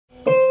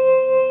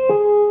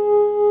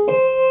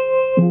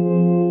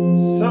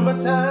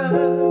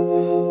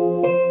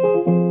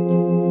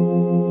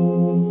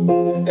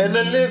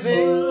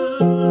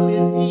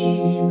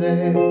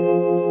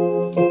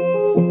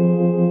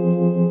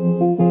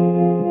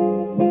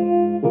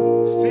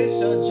Fish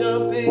are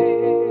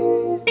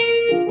jumping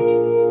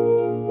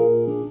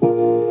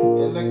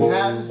and the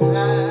cotton's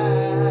high.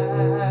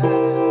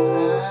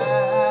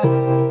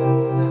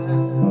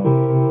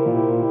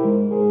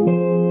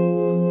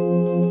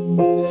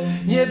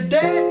 Your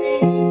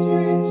daddy's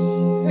rich,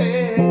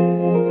 yeah.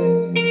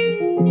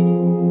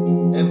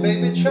 And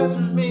baby, trust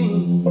me,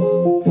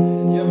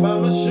 your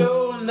mama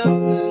sure enough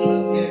good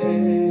looking.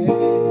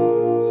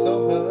 So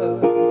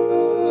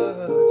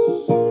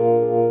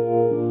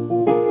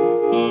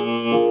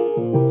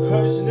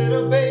hush,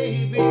 little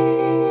baby,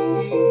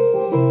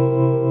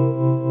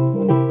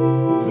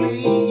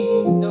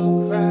 please don't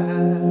cry.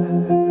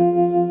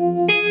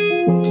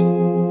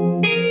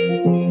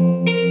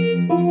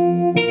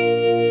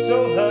 So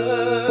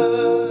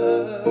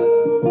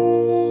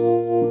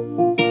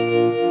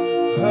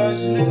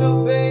hush, little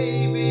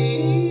baby,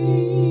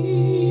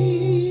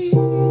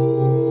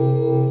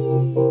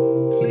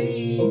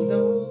 please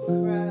don't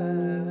cry.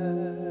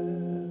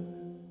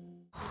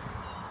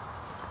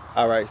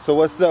 All right, so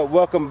what's up?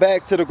 Welcome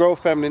back to the Grow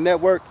Family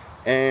Network.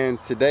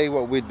 And today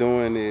what we're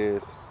doing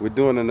is we're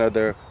doing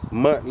another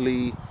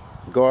monthly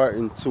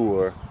garden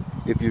tour.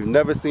 If you've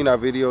never seen our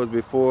videos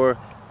before,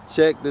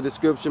 check the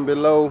description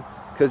below,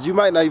 because you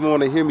might not even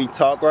want to hear me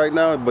talk right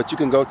now, but you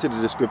can go to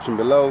the description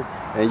below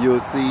and you'll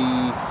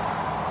see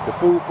the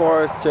food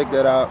forest. Check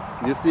that out.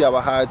 You'll see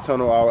our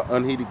Hightunnel, our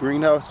unheated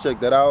greenhouse. Check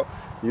that out.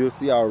 You'll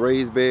see our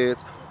raised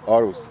beds,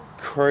 all those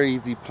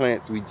crazy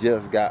plants we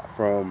just got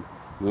from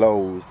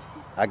Lowe's.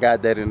 I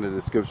got that in the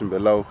description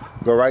below.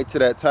 Go right to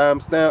that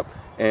timestamp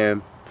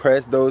and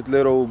press those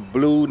little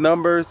blue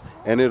numbers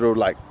and it'll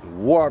like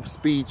warp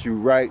speed you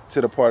right to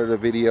the part of the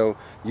video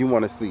you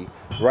want to see.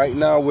 Right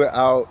now we're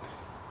out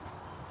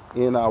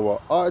in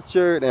our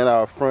orchard and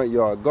our front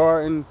yard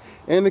garden,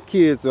 and the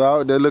kids are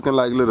out there looking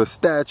like little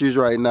statues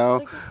right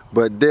now,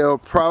 but they'll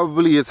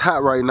probably, it's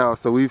hot right now,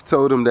 so we've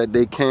told them that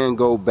they can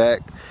go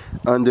back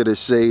under the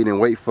shade and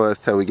wait for us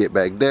till we get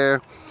back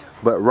there.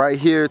 But right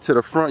here to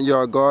the front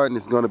yard garden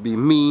is going to be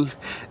me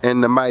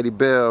and the mighty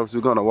Bhevs. We're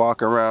going to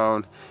walk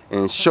around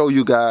and show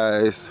you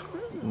guys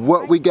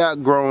what we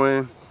got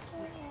growing.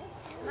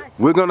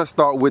 We're going to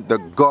start with the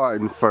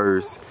garden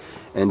first,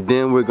 and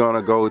then we're going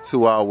to go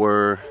to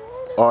our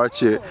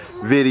orchard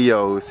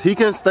videos. He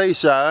can stay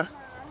shy.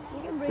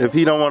 If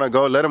he don't want to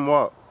go, let him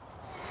walk.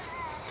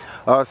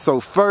 So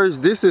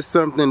first, this is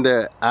something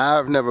that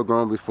I've never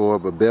grown before,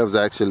 but Bhevs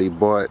actually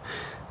bought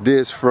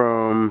this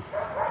from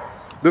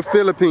the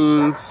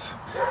Philippines,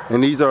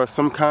 and these are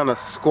some kind of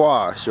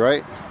squash,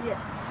 right?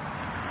 Yes.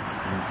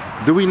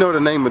 Do we know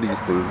the name of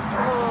these things?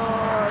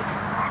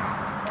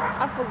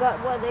 I forgot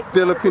what they call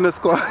Filipino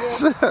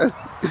squash. Yes. But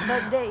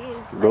there is.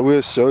 But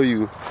we'll show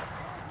you.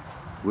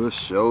 We'll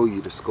show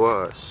you the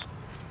squash.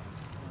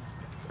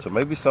 So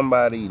maybe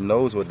somebody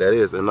knows what that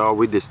is, and are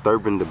we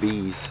disturbing the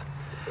bees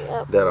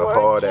that are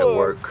hard at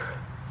work?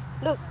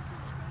 Look.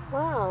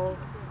 Wow.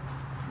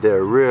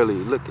 They're really,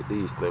 look at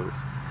these things.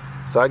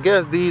 So I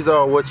guess these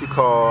are what you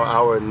call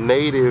our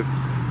native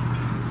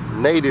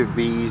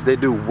bees. They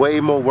do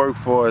way more work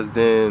for us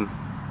than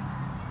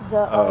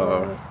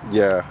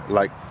yeah,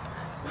 like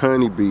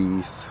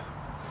honeybees.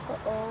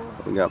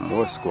 We got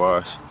more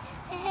squash.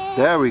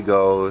 There we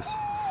goes.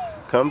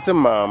 Come to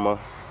mama.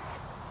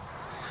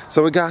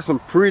 So we got some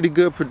pretty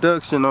good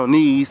production on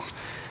these.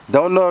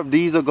 Don't know if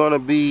these are gonna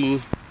be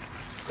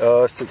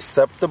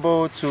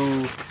susceptible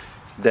to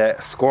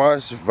that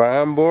squash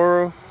vine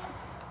borer.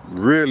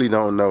 Really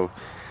don't know.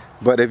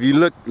 But if you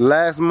look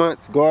last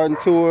month's garden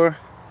tour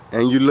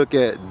and you look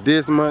at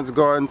this month's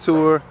garden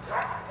tour,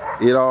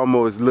 it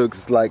almost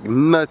looks like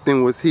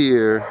nothing was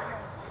here.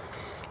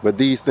 But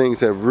these things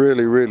have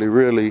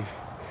really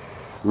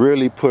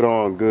put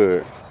on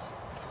good,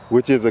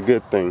 which is a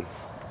good thing.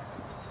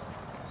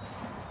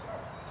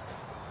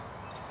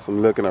 So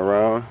I'm looking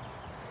around.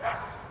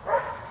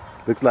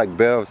 Looks like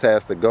Bhevs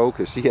has to go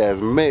because she has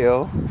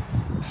mail.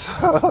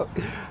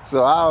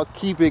 So I'll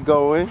keep it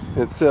going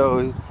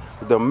until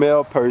the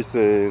mail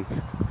person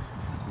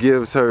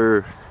gives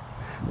her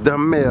the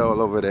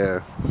mail over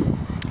there.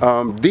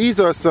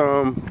 These are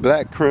some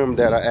black creme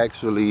that are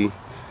actually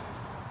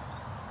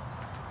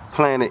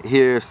planted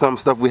here. Some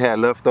stuff we had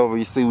left over.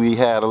 You see we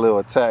had a little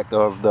attack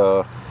of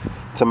the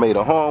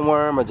tomato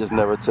hornworm. I just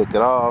never took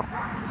it off.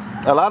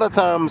 A lot of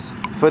times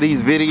for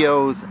these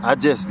videos I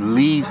just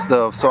leave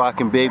stuff so I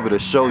can be able to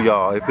show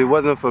y'all. If it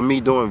wasn't for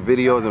me doing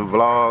videos and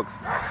vlogs,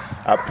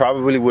 I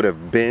probably would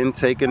have been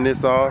taking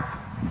this off.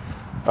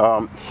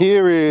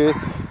 Here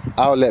is,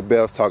 I'll let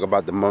Bhevs talk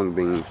about the mung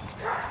beans.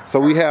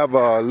 So we have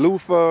a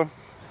loofah,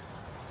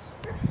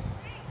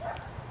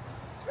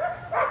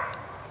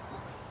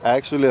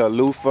 actually a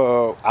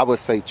loofah, I would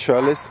say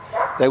trellis,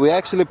 that we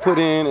actually put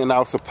in, and I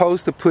was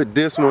supposed to put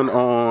this one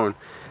on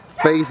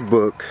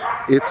Facebook.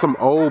 It's some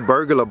old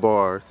burglar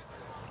bars.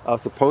 I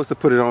was supposed to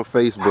put it on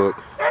Facebook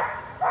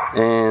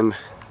and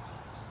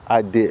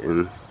I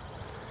didn't.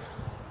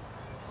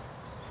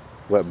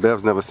 Well,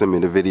 Bhevs never sent me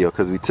the video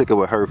because we took it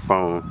with her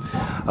phone.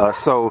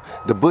 So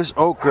the bush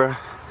okra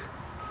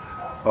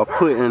are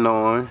putting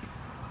on,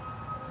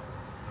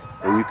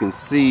 and you can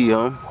see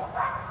them.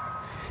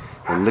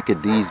 And look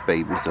at these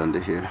babies under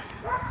here.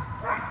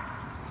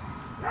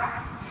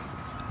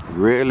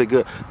 Really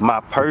good.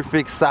 My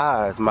perfect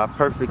size. My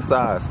perfect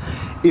size.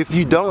 If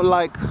you don't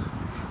like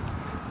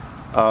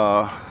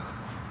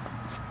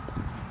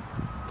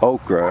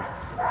okra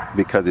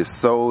because it's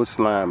so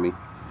slimy,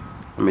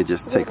 let me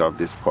just take off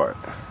this part.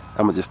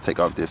 I'm gonna just take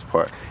off this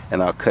part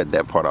and I'll cut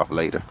that part off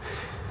later.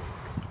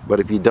 But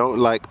if you don't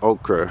like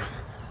okra,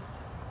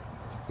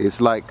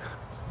 it's like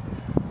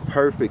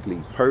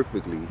perfectly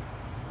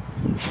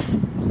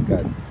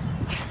got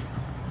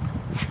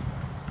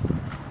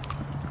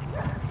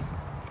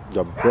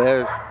the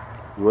best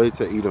way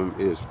to eat them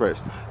is fresh.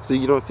 See,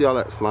 you don't see all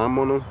that slime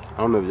on them? I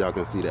don't know if y'all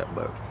can see that,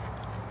 but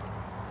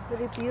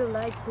if you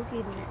like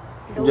cooking,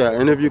 yeah,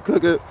 and if you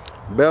cook it,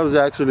 Bhevs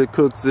actually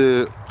cooks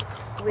it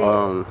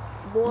with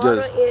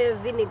water and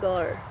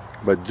vinegar.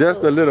 But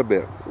just a little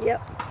bit.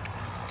 Yep.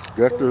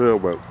 Just a little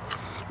bit.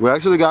 We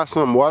actually got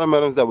some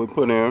watermelons that we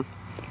put in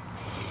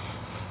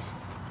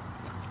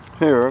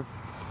here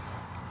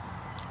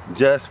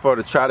just for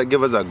to try to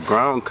give us a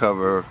ground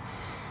cover,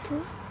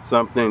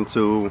 something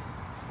to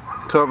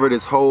cover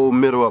this whole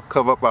middle up,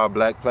 cover up our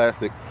black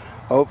plastic.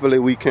 Hopefully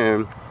we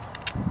can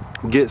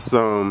get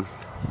some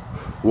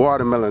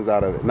watermelons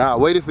out of it. Now I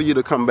waited for you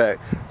to come back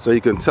so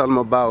you can tell them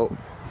about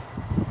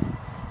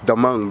the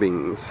mung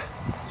beans.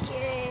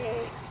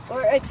 Yay.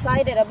 We're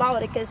excited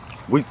about it because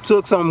we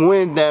took some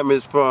wind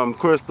damage from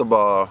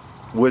Cristobal,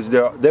 which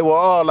they were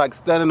all like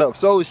standing up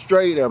so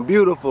straight and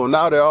beautiful.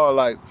 Now they're all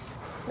like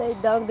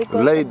laid down because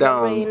of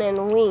the rain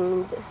and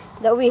wind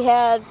that we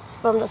had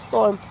from the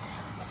storm.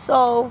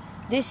 So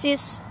this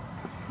is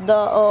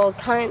the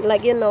kind,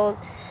 like, you know,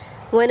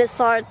 when it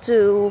starts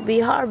to be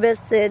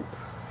harvested,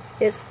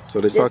 it's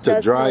so they start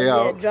to dry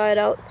out. Yeah, dry it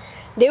out.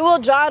 They will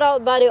dry it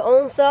out by their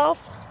own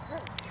self,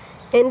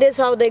 and this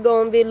how they're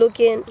gonna be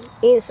looking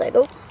inside.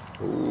 Oh,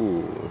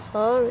 ooh.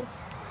 Sorry.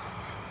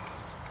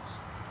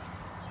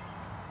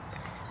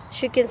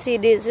 As you can see,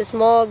 these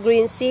small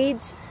green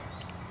seeds,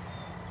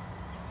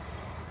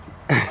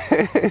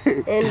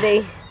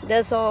 and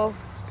that's all.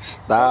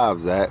 Stop,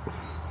 Zach.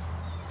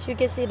 As you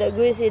can see the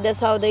green seed, that's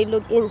how they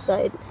look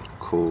inside.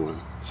 Cool.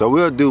 So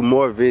we'll do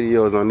more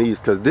videos on these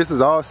because this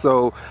is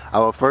also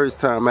our first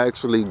time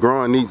actually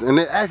growing these. And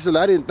actually,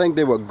 I didn't think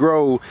they would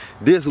grow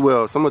this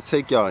well. So I'm going to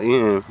take y'all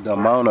in the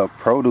amount of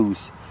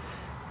produce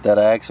that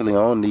are actually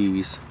on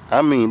these.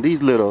 I mean,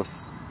 these little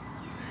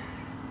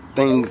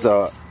things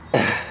are,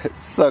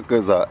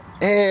 suckers are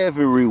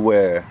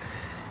everywhere.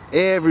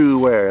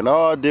 Everywhere in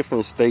all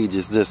different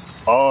stages, just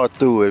all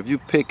through it. If you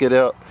pick it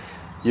up,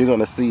 you're going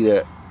to see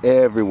that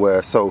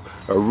everywhere. So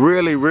a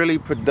really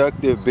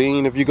productive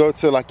bean. If you go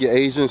to like your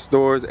Asian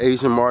stores,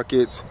 Asian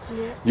markets,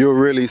 yeah, you'll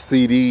really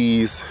see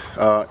these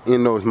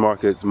in those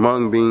markets,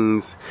 mung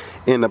beans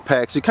in the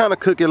packs. You kind of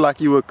cook it like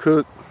you would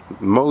cook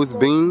most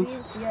beans,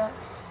 yeah,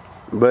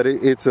 but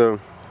it's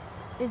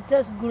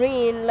just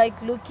green, like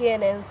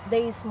looking, and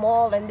they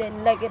small, and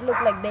then like it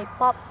looked like they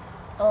pop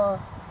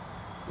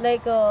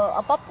like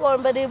a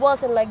popcorn, but it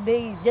wasn't like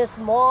they just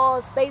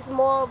small, stay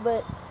small,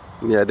 but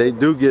yeah, they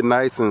do get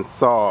nice and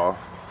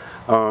soft.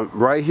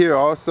 Right here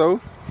also,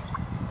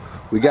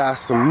 we got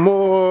some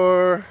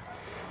more.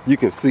 You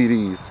can see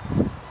these.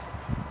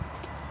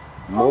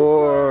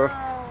 More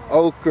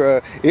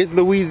okra. It's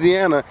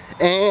Louisiana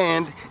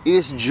and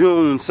it's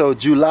June, so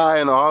July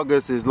and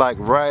August is like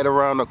right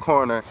around the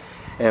corner.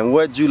 And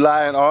what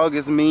July and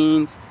August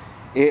means,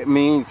 it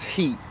means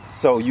heat.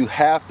 So you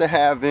have to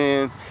have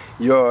in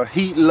your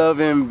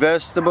heat-loving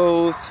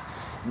vegetables.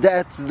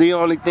 That's the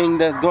only thing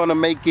that's gonna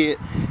make it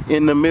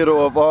in the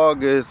middle of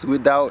August.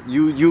 Without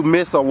you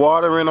miss a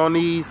watering on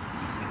these,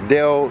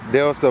 they'll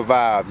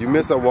survive. You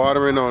miss a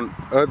watering on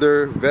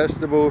other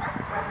vegetables,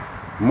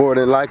 more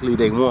than likely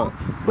they won't.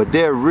 But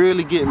they're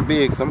really getting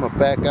big, so I'm gonna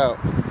back out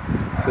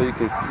so you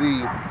can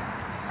see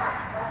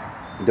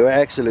they're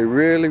actually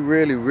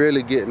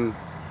really getting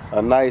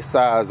a nice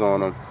size on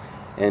them.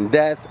 And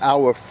that's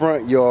our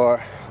front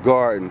yard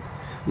garden.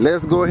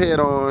 Let's go ahead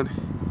on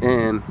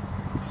and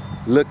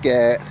look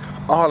at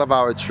all of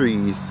our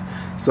trees.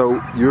 So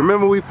you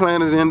remember we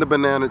planted in the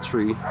banana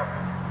tree.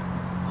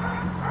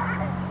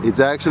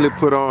 It's actually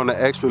put on an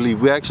extra leaf.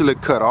 We actually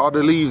cut all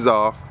the leaves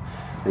off,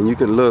 and you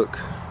can look.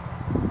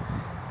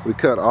 We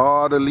cut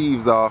all the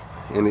leaves off,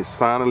 and it's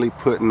finally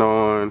putting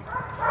on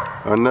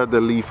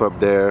another leaf up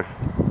there.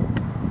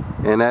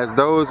 And as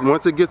those,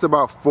 once it gets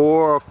about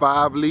 4 or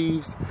 5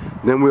 leaves,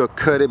 then we'll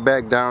cut it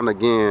back down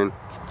again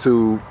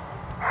to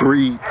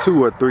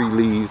 2 or 3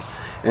 leaves,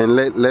 and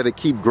let it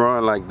keep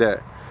growing like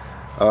that.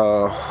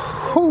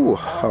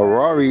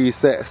 Harari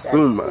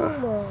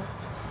Satsuma.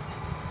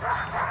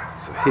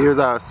 So here's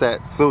our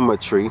Satsuma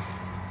tree.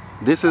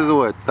 This is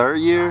what, 3rd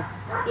year?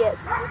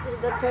 Yes, this is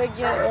the 3rd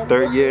year. And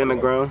 3rd year in the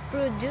ground?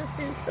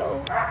 Producing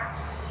so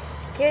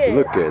good.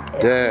 Look at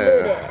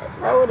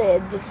that.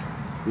 Loaded.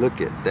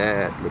 Look at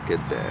that, look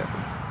at that.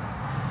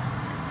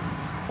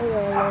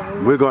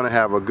 we're gonna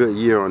have a good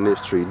year on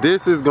this tree.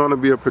 This is gonna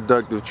be a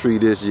productive tree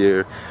this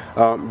year.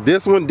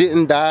 This one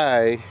didn't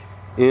die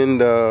in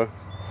the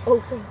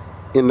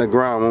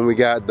ground when we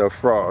got the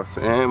frost,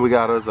 and we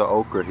got us an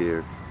okra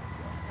here.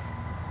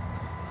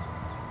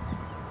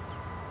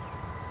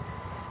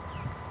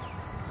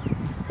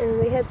 And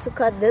we had to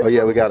cut this one. Oh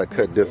yeah, we gotta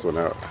cut this one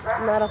out.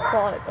 Not a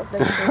part of the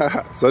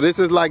tree. So this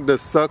is like the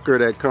sucker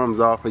that comes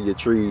off of your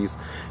trees.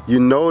 You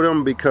know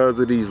them because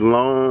of these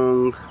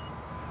long,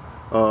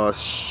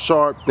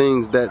 sharp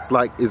things that's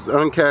like, it's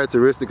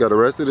uncharacteristic of the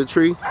rest of the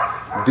tree.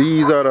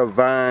 These are the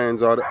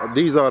vines, or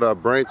these are the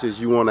branches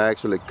you want to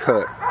actually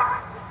cut,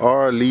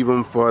 or leave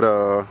them for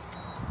the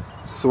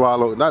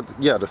swallow,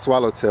 the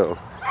swallowtail.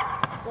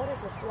 What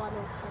is a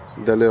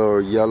swallowtail? The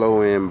little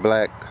yellow and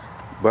black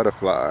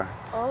butterfly.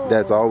 Oh.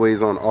 That's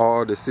always on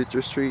all the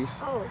citrus trees.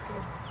 Oh, okay.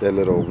 That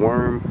little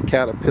worm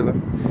caterpillar.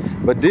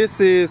 But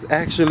this is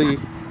actually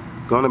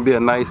gonna be a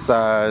nice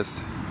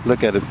size.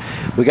 Look at it.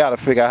 We gotta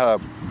figure out how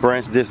to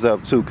branch this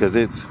up too, because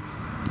it's,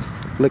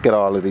 look at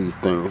all of these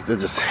things. They're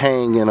just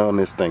hanging on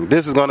this thing.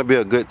 This is gonna be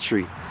a good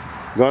tree.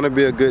 Gonna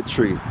be a good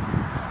tree.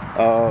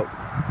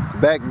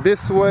 Back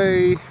this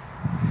way,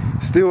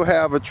 still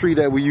have a tree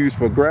that we use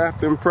for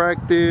grafting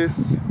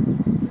practice.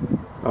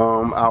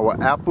 Our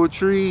apple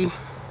tree.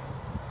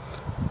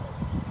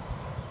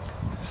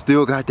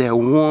 Still got that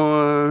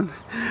one,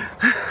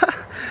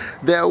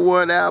 that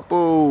one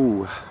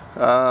apple,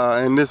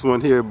 and this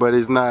one here, but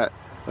it's not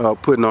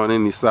putting on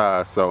any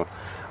size. So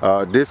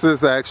this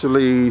is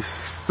actually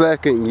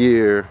second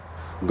year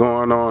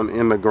going on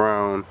in the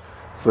ground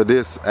for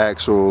this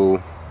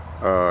actual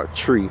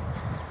tree.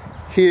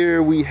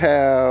 Here we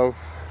have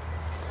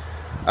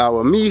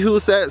our Mihu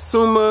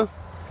Satsuma.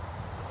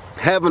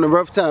 Having a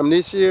rough time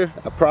this year.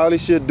 I probably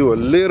should do a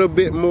little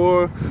bit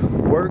more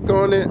work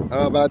on it,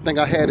 but I think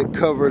I had it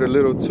covered a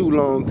little too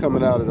long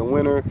coming out of the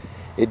winter.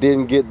 It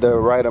didn't get the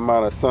right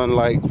amount of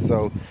sunlight,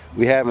 so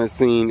we haven't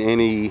seen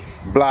any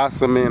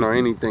blossoming or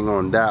anything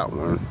on that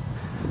one.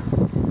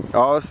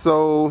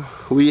 Also,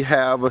 we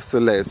have a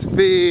Celeste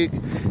fig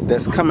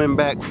that's coming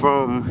back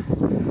from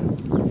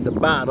the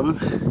bottom.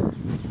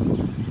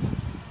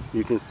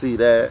 You can see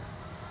that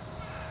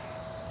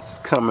it's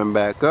coming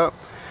back up.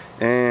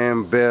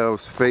 And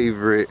Bhevs'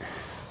 favorite,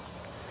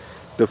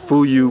 the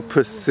Fuyu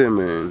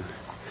persimmon.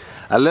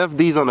 I left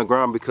these on the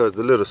ground because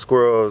the little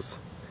squirrels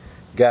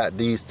got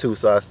these too,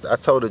 so I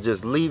told her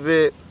just leave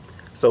it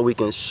so we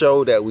can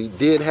show that we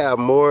did have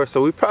more.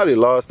 So we probably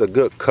lost a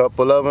good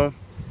couple of them.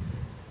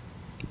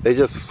 They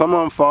just, some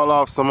of them fall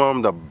off, some of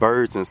them the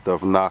birds and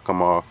stuff knock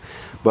them off.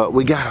 But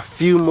we got a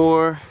few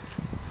more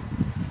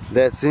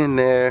that's in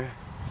there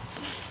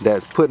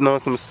that's putting on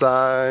some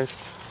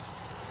size,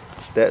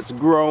 that's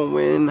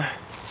growing,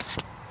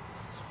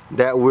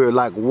 that we're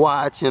like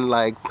watching,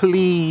 like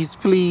please,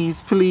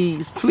 please,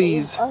 please,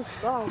 please. Save us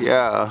some.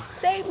 Yeah.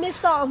 Save me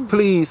some.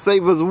 Please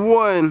save us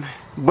one.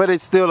 But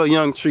it's still a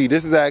young tree.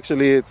 This is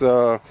actually its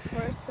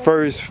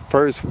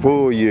first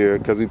full year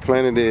because we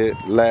planted it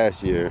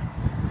last year.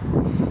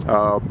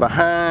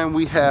 Behind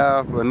we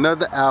have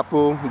another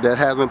apple that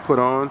hasn't put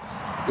on.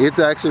 It's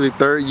actually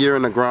third year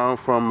in the ground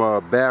from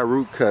bad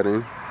root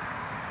cutting.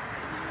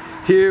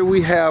 Here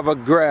we have a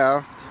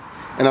graft.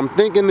 And I'm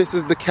thinking this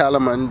is the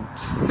calamandine,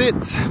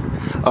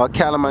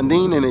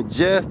 and it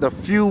just a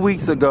few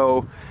weeks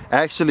ago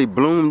actually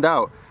bloomed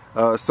out.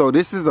 So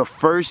this is a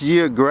first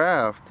year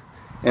graft,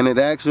 and it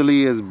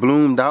actually is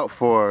bloomed out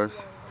for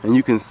us. And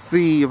you can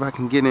see, if I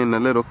can get in a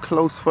little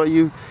close for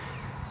you,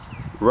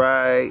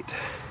 right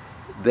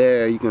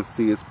there, you can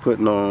see it's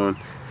putting on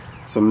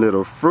some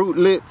little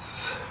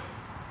fruitlets.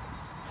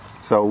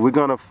 So we're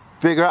gonna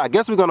figure out, I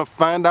guess we're gonna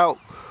find out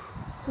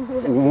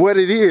what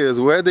it is,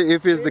 whether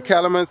if it's the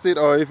calamansi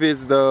or if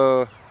it's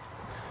the,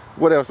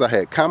 what else I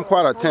had,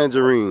 kumquat or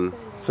tangerine.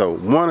 So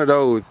one of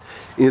those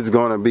is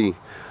gonna be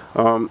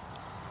our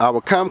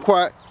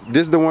kumquat.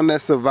 This is the one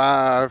that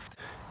survived.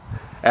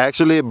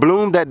 Actually, it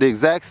bloomed at the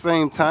exact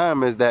same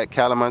time as that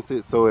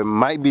calamansi, so it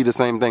might be the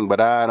same thing, but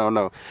I don't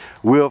know.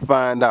 We'll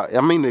find out.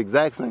 I mean the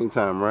exact same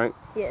time, right?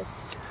 Yes.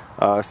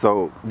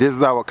 So this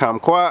is our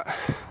kumquat.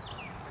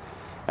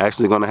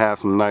 Actually gonna have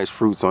some nice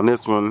fruits on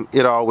this one.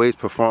 It always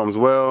performs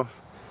well.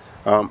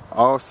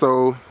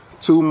 Also,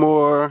 two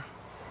more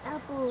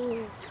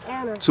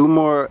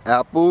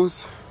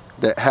apples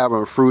that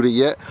haven't fruited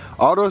yet.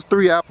 All those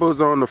 3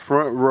 apples on the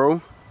front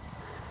row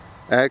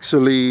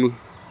actually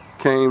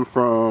came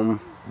from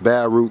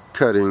bad root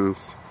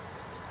cuttings.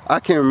 I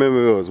can't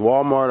remember if it was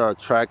Walmart or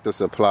Tractor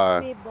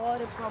Supply. We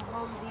bought it from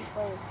Home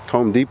Depot.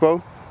 Home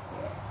Depot?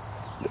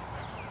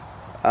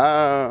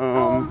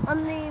 I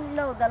mean,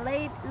 no, the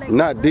late, like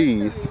not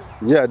these.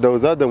 Yeah,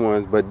 those other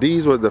ones, but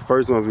these was the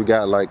first ones we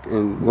got, like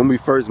when we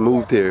first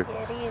moved here.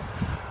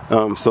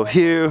 So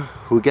here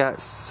we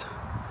got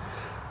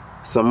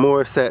some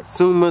more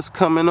satsumas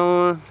coming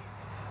on.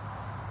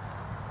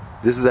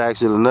 This is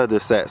actually another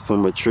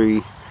satsuma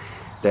tree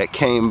that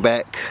came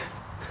back.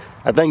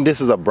 I think this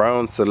is a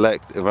brown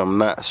select, if I'm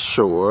not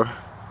sure,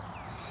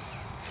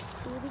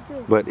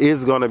 but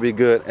it's gonna be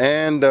good.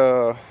 And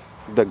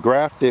the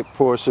grafted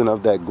portion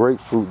of that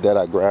grapefruit that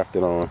I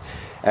grafted on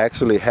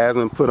actually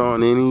hasn't put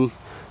on any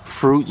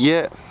fruit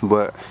yet,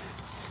 but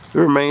it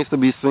remains to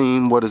be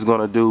seen what it's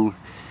gonna do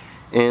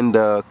in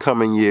the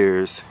coming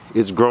years.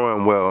 It's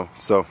growing well.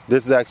 So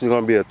this is actually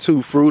gonna be a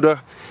 2-fruiter.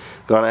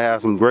 Gonna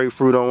have some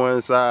grapefruit on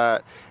one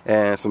side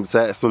and some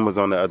satsumas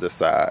on the other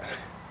side.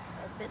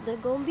 I bet they're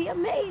gonna be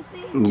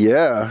amazing.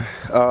 Yeah.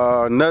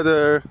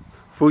 Another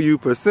Fuyu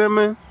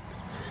persimmon.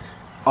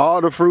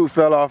 All the fruit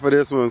fell off of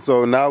this one,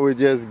 so now we're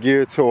just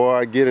geared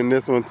toward getting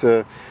this one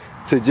to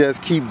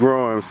just keep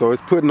growing. So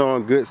it's putting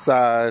on good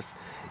size,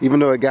 even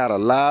though it got a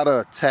lot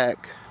of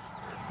attack.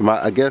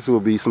 I guess it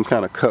would be some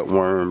kind of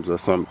cutworms or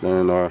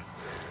something, or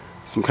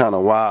some kind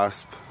of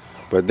wasp,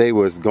 but they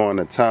was going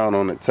to town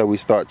on it till we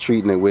start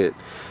treating it with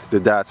the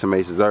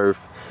diatomaceous earth,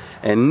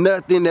 and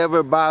nothing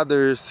ever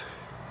bothers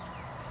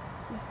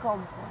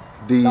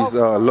these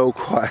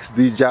loquats,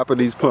 these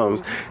Japanese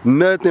plums.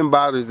 Nothing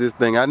bothers this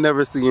thing. I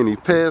never see any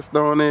pests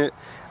on it.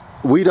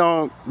 We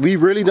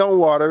really don't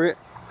water it.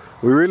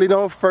 We really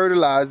don't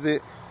fertilize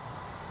it.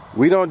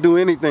 We don't do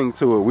anything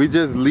to it. We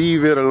just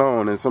leave it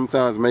alone, and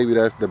sometimes maybe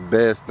that's the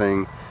best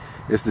thing,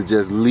 is to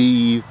just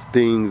leave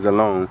things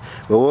alone.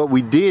 But what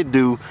we did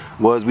do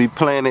was we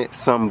planted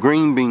some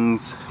green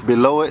beans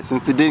below it.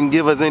 Since it didn't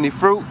give us any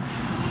fruit,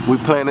 we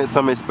planted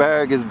some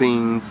asparagus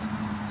beans,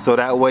 so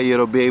that way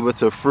it'll be able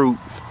to fruit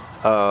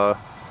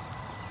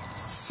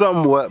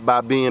somewhat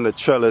by being a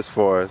trellis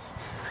for us.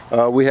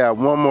 We have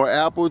one more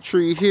apple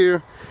tree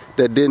here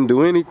that didn't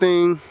do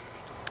anything,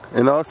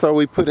 and also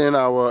we put in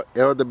our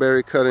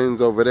elderberry cuttings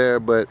over there,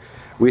 but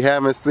we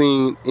haven't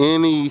seen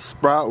any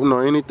sprouting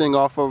or anything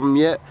off of them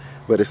yet.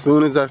 But as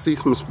soon as I see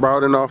some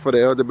sprouting off of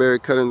the elderberry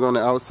cuttings on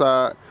the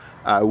outside,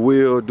 I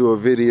will do a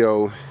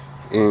video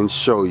and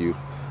show you.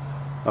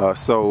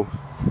 So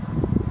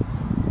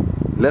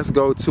let's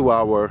go to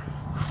our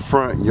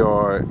front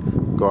yard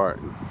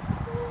garden.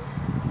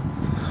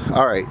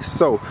 Alright,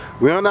 so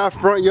we're on our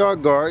front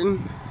yard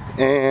garden,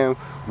 and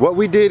what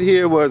we did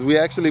here was we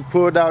actually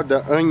pulled out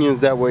the onions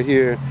that were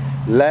here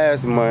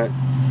last month,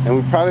 and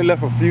we probably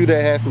left a few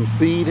that had some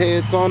seed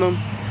heads on them,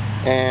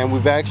 and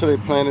we've actually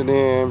planted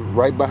in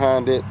right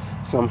behind it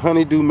some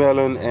honeydew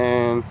melon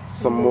and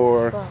some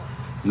more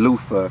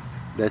loofah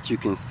that you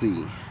can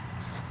see.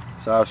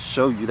 So I'll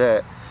show you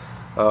that.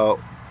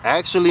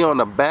 Actually on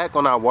the back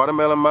on our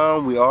watermelon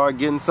mound we are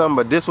getting some,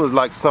 but this was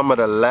like some of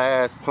the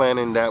last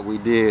planting that we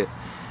did.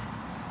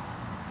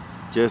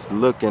 Just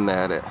looking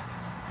at it,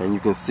 and you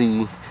can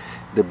see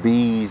the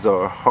bees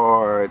are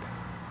hard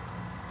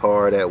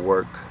at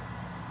work.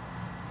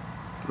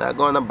 Not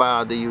going to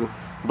bother you,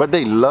 but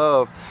they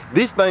love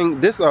this thing.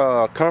 This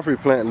comfrey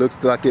plant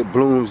looks like it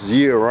blooms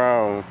year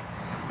round,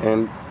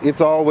 and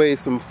it's always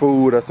some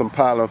food or some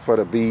pollen for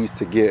the bees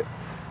to get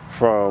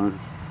from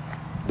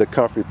the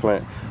comfrey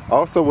plant.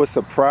 Also was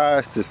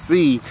surprised to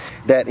see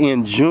that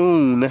in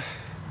June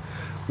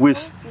we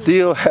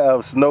still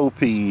have snow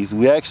peas.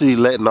 We actually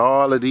letting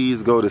all of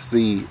these go to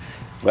seed,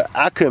 but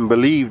I couldn't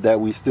believe that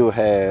we still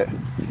had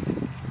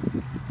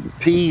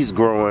peas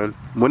growing.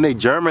 When they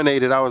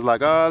germinated, I was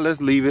like, oh, let's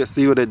leave it,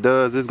 see what it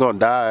does. It's gonna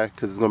die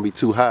because it's gonna be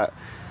too hot,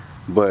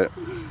 but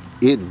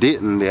it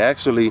didn't. They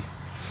actually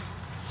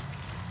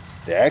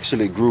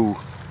grew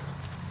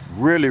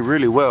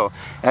really well.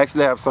 I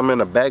actually have some in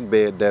the back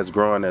bed that's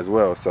growing as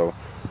well, so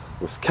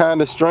it's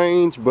kind of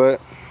strange,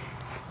 but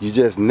you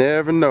just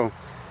never know.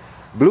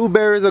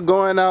 Blueberries are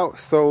going out,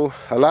 so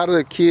a lot of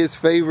the kids'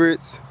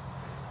 favorites,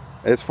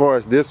 as far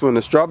as this one,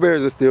 the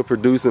strawberries are still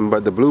producing,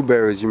 but the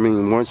blueberries, you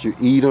mean once you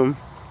eat them,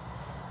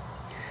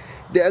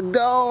 they're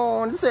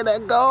gone. They say they're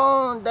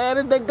gone,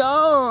 Daddy, they're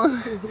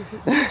gone.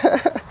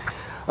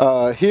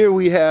 Here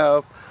we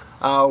have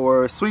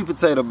our sweet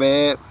potato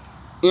bed,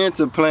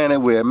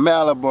 interplanted with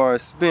Malabar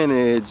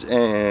spinach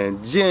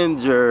and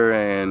ginger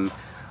and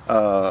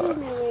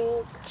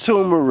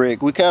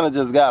turmeric. We kind of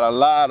just got a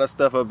lot of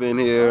stuff up in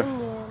here.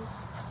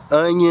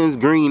 Onions,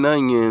 green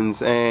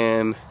onions,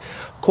 and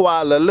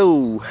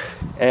qualaloo,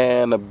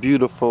 and a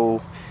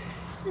beautiful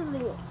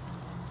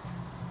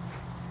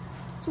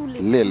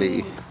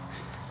lily.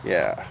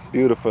 Yeah,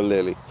 beautiful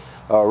lily.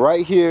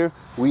 Right here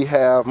we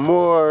have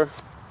more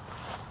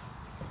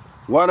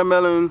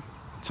watermelon,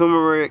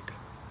 turmeric,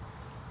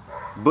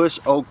 bush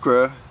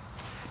okra,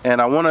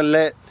 and I want to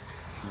let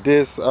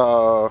this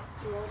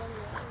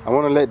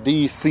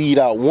these seed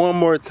out one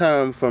more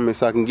time for me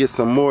so I can get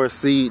some more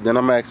seed. Then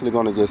I'm actually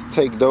going to just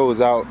take those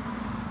out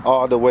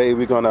all the way.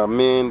 We're going to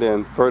amend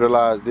and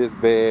fertilize this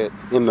bed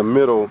in the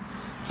middle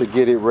to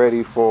get it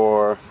ready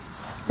for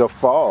the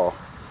fall.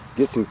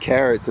 Get some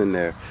carrots in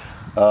there.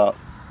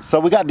 So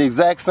we got the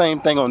exact same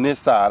thing on this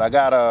side. I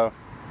got a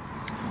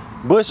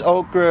bush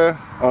okra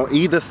on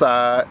either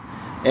side,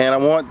 and I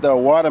want the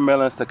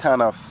watermelons to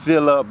kind of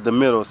fill up the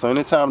middle. So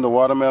anytime the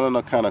watermelon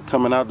are kind of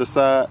coming out the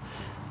side,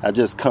 I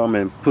just come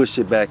and push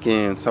it back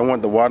in. So I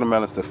want the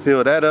watermelons to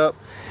fill that up,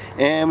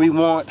 and we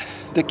want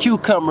the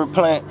cucumber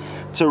plant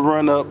to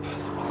run up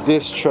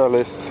this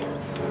trellis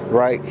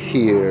right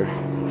here.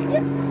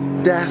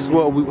 That's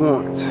what we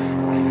want.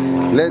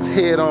 Let's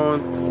head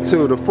on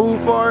to the food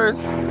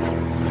forest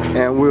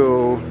and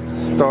we'll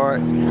start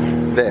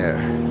there.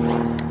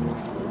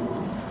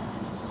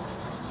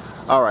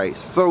 Alright,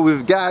 so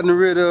we've gotten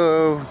rid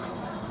of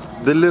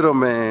the little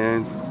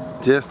man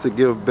just to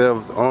give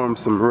Bhevs' arm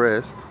some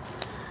rest.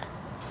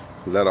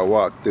 Let her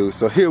walk through.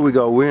 So here we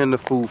go, we're in the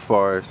food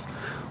forest.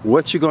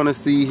 What you're gonna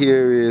see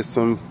here is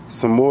some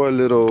more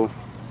little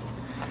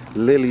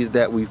lilies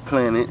that we've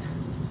planted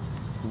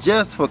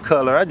just for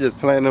color. I just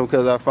planted them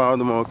because I found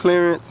them on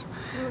clearance.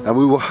 And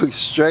we walked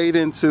straight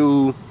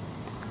into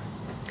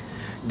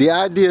the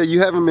idea. You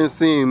haven't been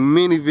seeing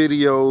many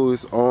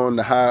videos on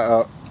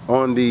the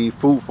on the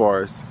food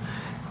forest,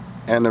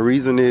 and the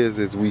reason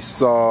is we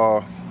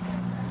saw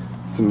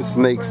some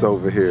snakes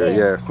over here.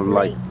 Yeah, some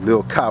like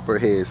little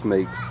copperhead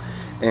snakes.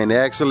 And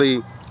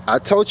actually, I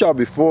told y'all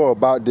before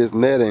about this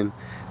netting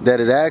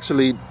that it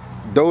actually,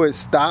 though it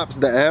stops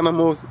the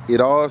animals, it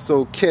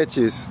also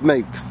catches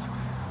snakes,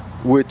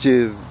 which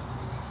is,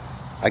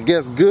 I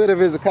guess, good if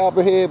it's a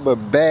copperhead, but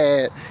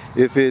bad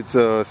if it's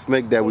a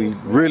snake that we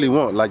really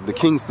want, like the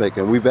king snake.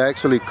 And we've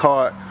actually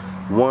caught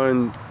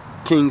one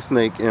king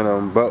snake in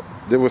them, but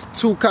there was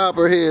 2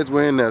 copperheads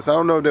were in there, so I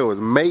don't know if they was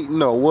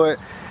mating or what,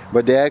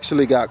 but they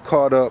actually got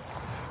caught up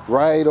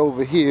right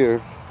over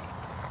here.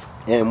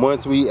 And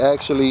once we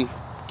actually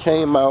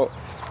came out,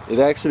 it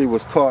actually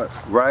was caught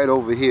right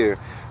over here.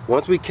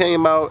 Once we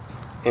came out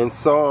and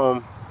saw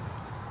them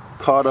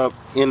caught up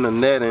in the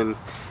netting,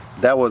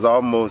 that was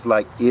almost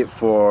like it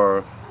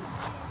for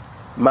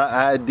my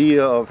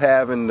idea of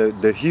having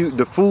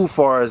the food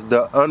forest,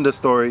 the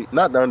understory,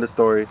 not the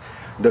understory,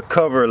 the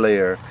cover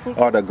layer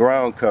or the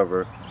ground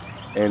cover.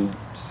 And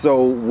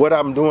so what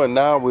I'm doing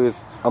now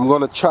is I'm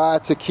gonna try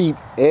to keep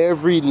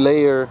every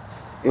layer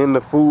in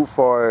the food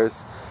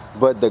forest,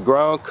 but the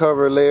ground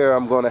cover layer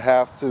I'm gonna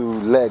have to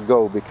let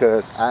go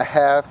because I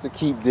have to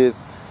keep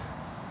this,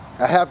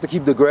 I have to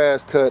keep the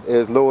grass cut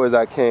as low as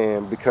I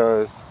can,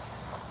 because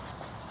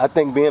I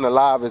think being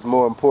alive is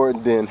more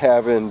important than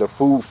having the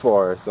food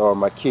forest or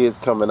my kids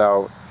coming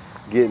out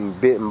getting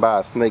bitten by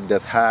a snake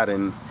that's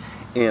hiding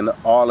in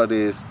all of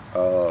this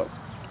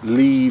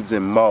leaves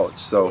and mulch.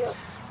 So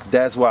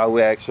that's why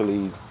we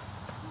actually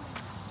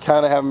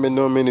kind of haven't been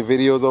doing many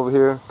videos over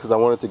here, because I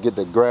wanted to get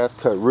the grass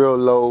cut real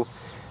low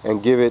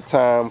and give it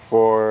time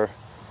for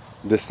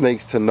the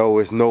snakes to know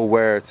it's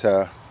nowhere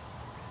to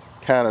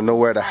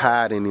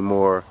hide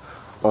anymore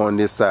on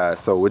this side.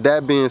 So with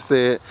that being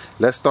said,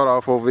 let's start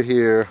off over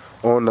here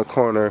on the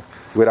corner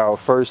with our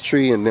first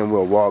tree, and then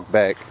we'll walk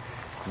back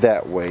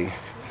that way.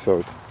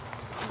 So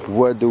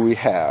what do we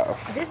have?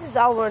 This is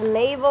our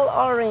navel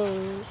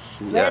orange.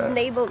 Yeah. Red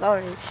navel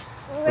orange.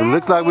 It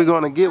looks like we're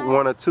gonna get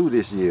 1 or 2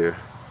 this year.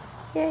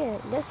 Yeah,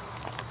 this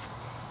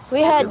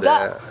we had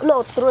got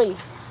no 3.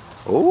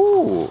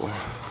 Oh.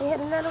 We had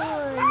another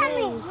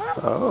one.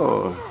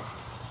 Oh.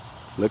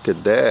 Look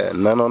at that.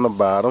 None on the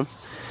bottom.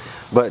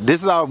 But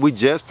this is our, we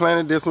just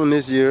planted this one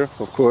this year,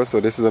 of course, so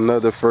this is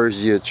another first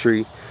year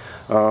tree.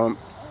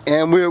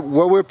 And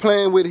what we're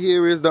playing with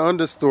here is the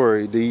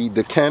understory.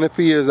 The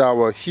canopy is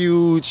our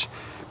huge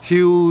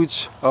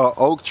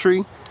oak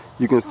tree.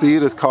 You can see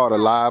it is called a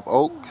live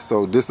oak.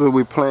 So this is what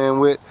we're playing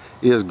with,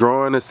 is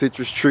growing a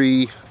citrus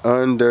tree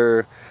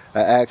under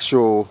an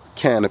actual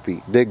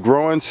canopy. They're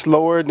growing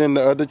slower than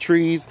the other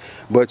trees,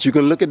 but you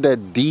can look at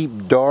that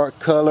deep dark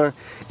color.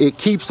 It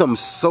keeps them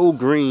so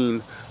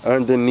green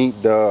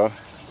underneath the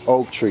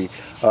oak tree.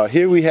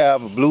 Here we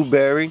have a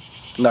blueberry.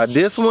 Now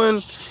this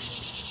one,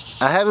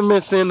 I haven't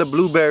been seeing the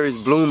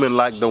blueberries blooming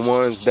like the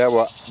ones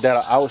that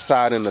are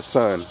outside in the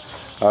sun.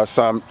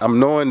 So I'm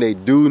knowing they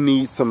do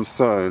need some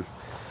sun.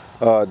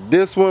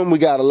 This one, we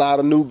got a lot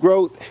of new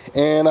growth,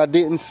 and I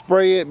didn't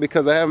spray it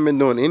because I haven't been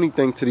doing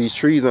anything to these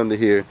trees under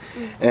here.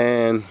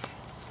 And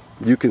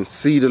you can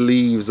see the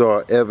leaves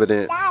are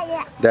evident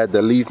that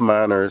the leaf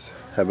miners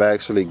have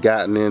actually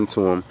gotten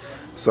into them.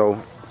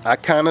 So I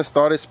kind of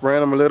started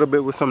spraying them a little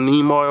bit with some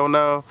neem oil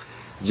now.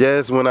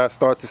 Just when I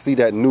start to see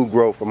that new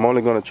growth, I'm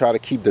only going to try to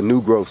keep the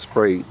new growth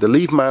sprayed. The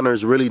leaf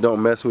miners really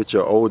don't mess with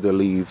your older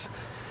leaves.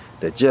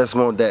 They just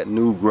want that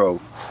new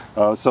growth.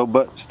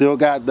 But still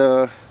got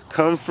the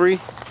comfrey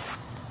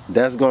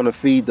that's going to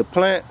feed the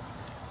plant.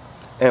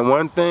 And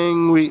one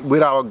thing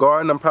with our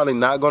garden, I'm probably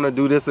not going to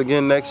do this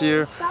again next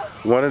year.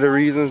 One of the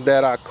reasons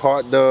that I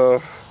caught the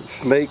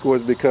snake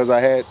was because I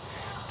had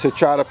to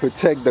try to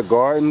protect the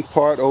garden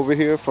part over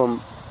here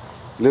from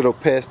little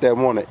pests that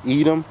want to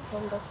eat them.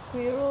 From the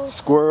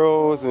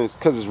squirrels, and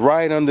because it's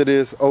right under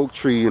this oak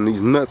tree, and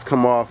these nuts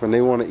come off and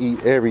they want to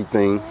eat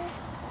everything.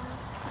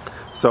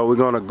 So we're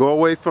going to go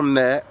away from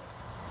that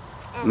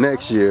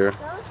next year.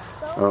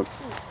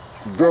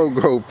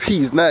 Grow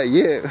peace, not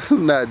yet.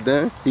 I'm not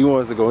done. He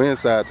wants to go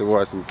inside to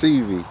watch some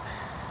TV.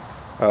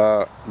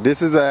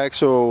 This is the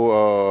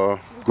actual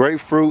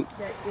grapefruit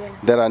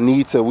that I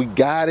need to, we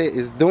got it.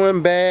 It's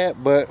doing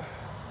bad, but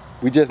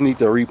we just need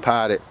to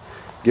repot it,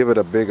 give it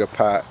a bigger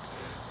pot.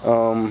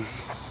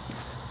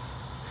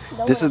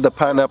 This is the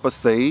pineapple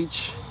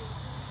sage,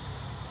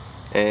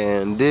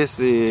 and this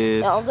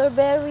is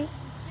elderberry.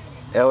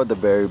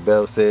 Elderberry.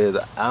 Belle says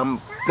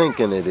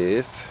thinking it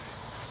is.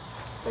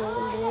 And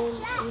then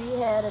we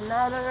had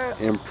another.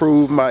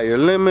 Improve My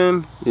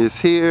Lemon is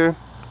here.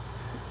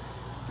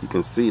 You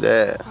can see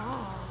that.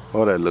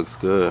 Oh, that looks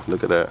good.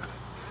 Look at that.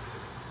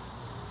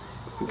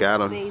 Got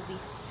them. Babies.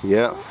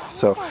 Yeah.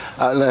 So,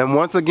 and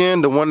once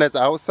again, the one that's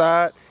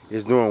outside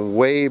is doing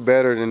way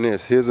better than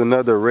this. Here's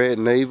another red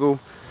navel.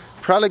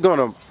 Probably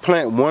gonna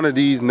plant one of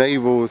these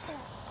navels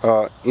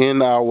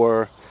in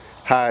our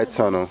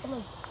Hightunnel.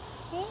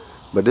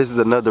 But this is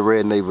another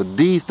red navel.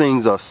 These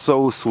things are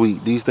so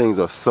sweet. These things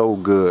are so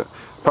good.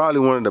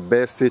 Probably one of the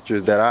best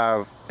citrus that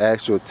I've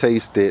actually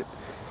tasted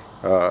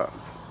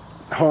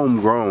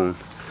homegrown.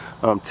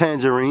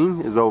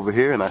 Tangerine is over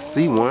here, and I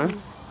see one.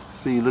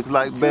 See, looks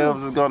like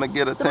Bhevs is gonna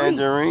get a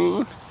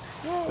tangerine.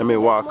 Let me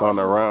walk on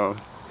around.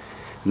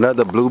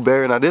 Another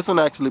blueberry. Now this one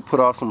actually put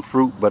off some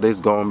fruit, but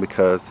it's gone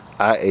because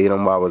I ate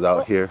them while I was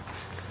out here.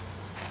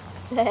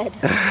 Sad.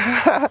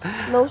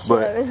 No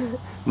sharing.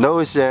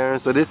 No sharing.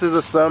 So this is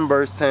a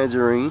sunburst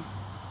tangerine.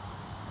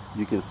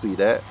 You can see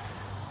that.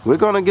 We're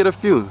gonna get a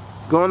few.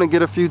 Going to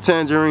get a few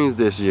tangerines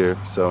this year.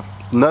 So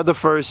another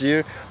first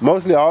year.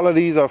 Mostly all of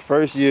these are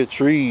first year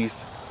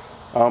trees.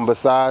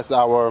 Besides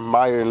our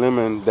Meyer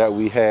lemon that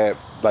we had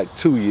like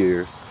 2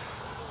 years.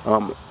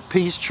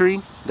 Peach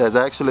tree that's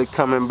actually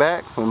coming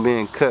back from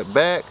being cut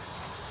back.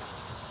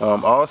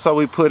 Also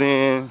we put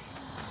in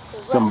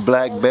some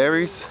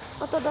blackberries.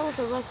 I thought that was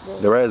a raspberry.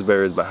 The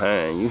raspberry is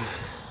behind you.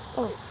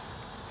 Oh.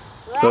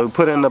 So we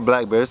put in the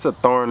blackberry. It's a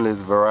thornless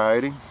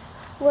variety.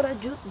 What are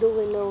you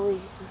doing over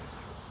here?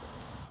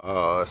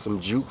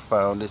 Some juke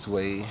found its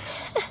way.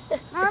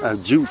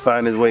 Juke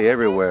found its way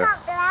everywhere.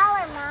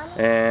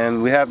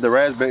 And we have the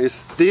raspberry. It's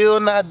still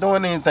not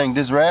doing anything.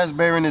 This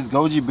raspberry and this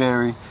goji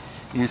berry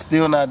is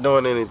still not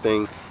doing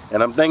anything.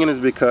 And I'm thinking it's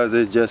because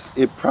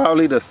it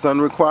probably the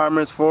sun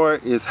requirements for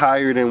it is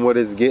higher than what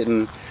it's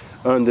getting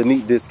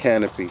underneath this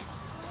canopy.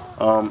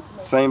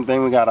 Same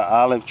thing, we got an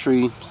olive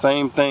tree.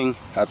 Same thing.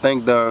 I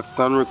think the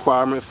sun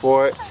requirement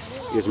for it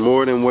is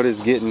more than what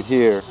it's getting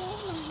here.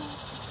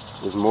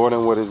 It's more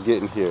than what it's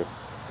getting here.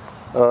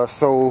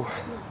 So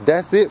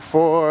that's it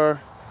for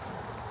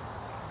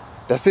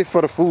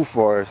the food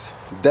forest.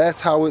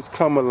 That's how it's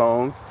come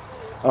along.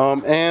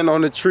 And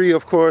on the tree,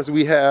 of course,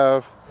 we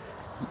have,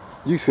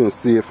 you can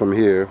see it from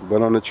here,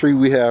 but on the tree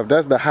we have,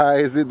 that's the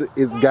highest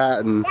it's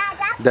gotten.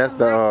 That's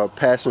the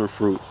passion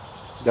fruit.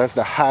 That's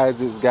the highest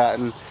it's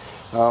gotten.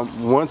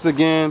 Once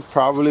again,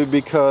 probably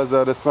because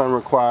of the sun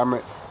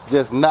requirement,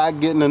 just not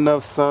getting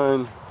enough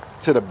sun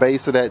to the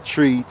base of that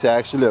tree to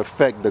actually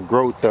affect the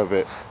growth of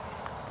it.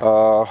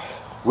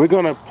 We're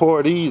gonna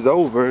pour these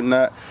over,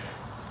 not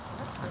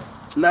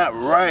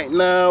right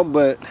now,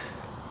 but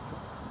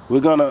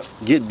we're gonna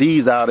get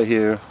these out of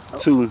here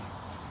too.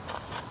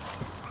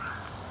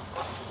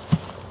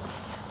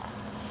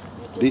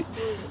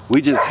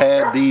 We just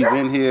had these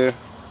in here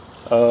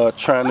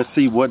trying to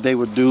see what they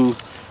would do,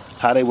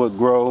 how they would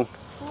grow,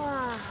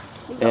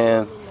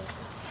 and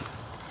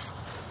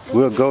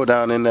we'll go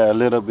down in there a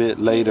little bit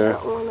later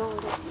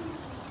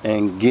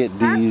and get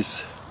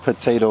these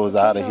potatoes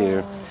out of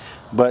here.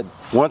 But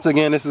once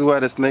again, this is where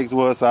the snakes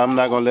was, so I'm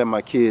not gonna let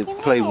my kids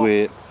play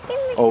with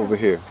over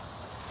here.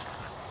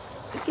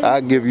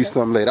 I'll give you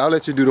some later. I'll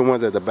let you do the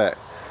ones at the back.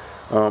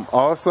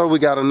 Also, we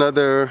got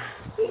another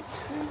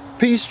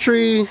peach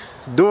tree,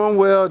 doing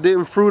well.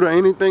 Didn't fruit or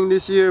anything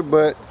this year,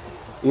 but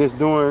it's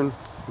doing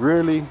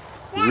really,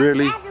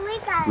 really,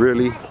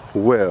 really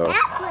well.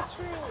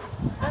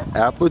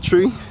 Apple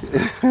tree.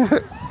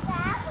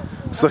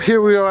 So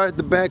here we are at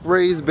the back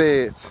raised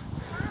beds.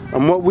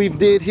 And what we've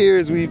did here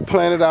is we've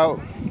planted out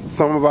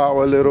some of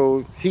our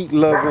little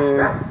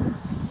heat-loving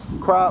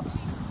crops.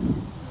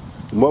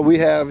 What we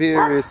have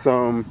here is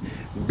some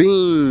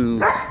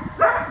beans,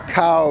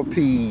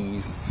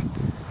 cowpeas.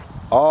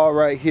 All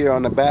right here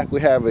on the back we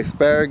have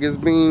asparagus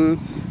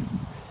beans,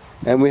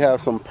 and we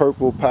have some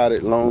purple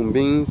potted long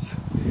beans.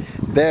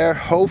 There,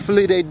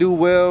 hopefully they do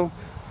well.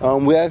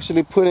 We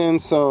actually put in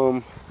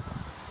some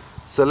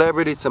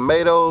celebrity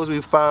tomatoes.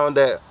 We found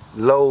at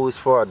Lowe's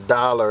for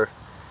 $1.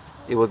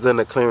 It was in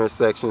the clearance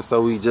section,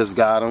 so we just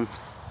got them,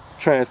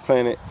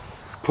 transplanted,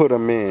 put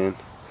them in.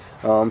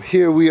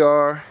 Here we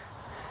are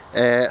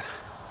at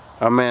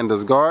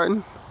Amanda's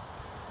garden,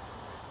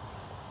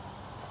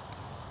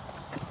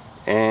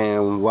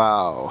 and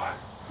wow,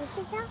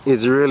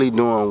 it's really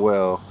doing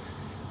well.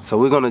 So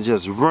we're gonna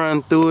just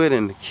run through it,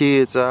 and the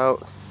kids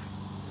out.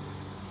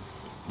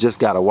 Just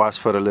gotta watch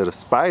for the little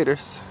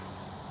spiders.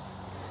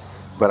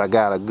 But I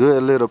got a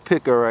good little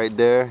picker right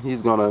there.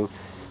 He's gonna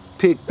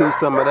pick through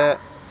some of that,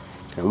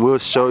 and we'll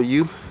show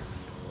you.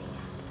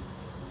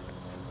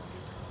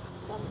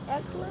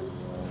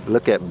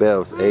 Look at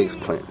Bhevs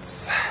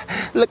eggplants.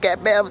 Look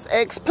at Bhevs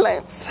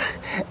eggplants.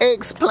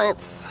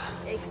 Eggplants.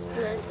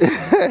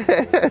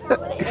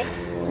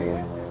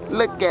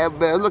 Look at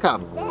Bhevs. Look how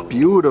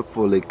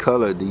beautifully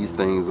colored these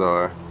things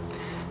are.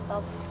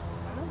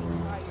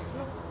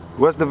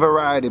 What's the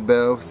variety,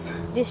 Bhevs?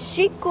 The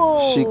Shiku.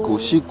 Shiku,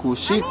 Shiku,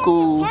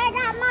 Shiku.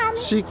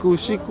 Shiku,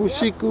 Shiku,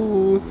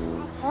 Shiku.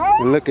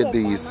 And look at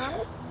these.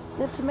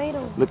 The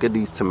tomatoes. Look at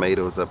these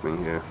tomatoes up in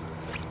here.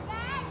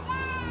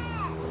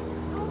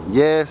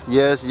 Yes,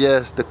 yes,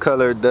 yes, the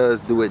color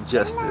does do it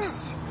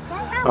justice.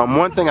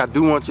 One thing I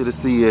do want you to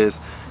see is,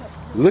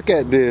 look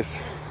at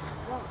this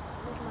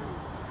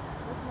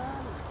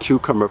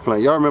cucumber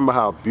plant. Y'all remember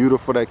how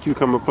beautiful that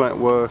cucumber plant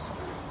was?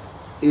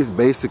 It's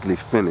basically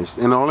finished.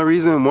 And the only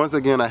reason, once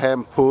again, I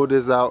haven't pulled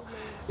this out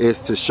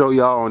is to show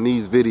y'all on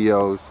these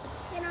videos.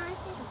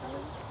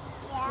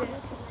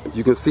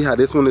 You can see how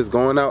this one is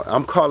going out.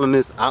 I'm calling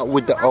this out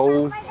with the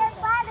old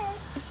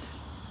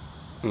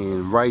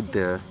and right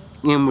there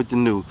in with the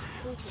new.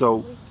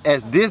 So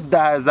as this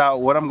dies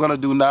out, what I'm gonna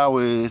do now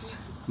is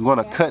I'm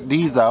gonna cut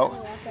these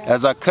out.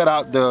 As I cut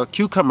out the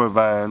cucumber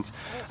vines,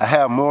 I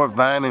have more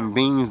vine and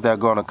beans that are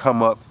gonna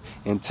come up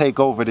and take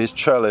over this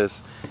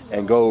trellis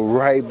and go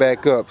right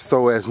back up.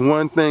 So as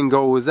one thing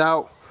goes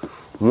out,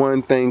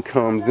 one thing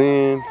comes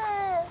in.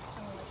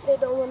 They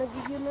don't want to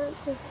give you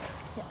nothing.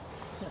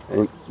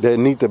 And they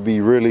need to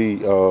be really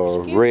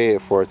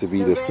red for it to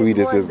be the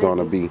sweetest it's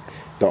gonna be.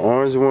 The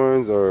orange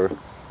ones are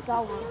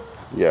sour.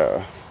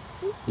 Yeah.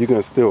 You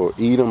can still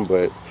eat them,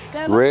 but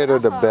redder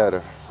the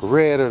better.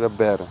 Redder the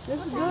better.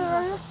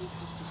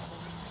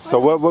 So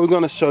what we're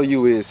gonna show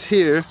you is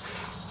here,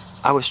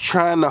 I was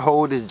trying to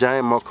hold this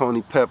giant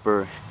Marconi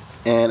pepper,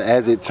 and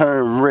as it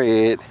turned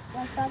red,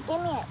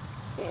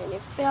 and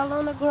it fell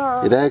on the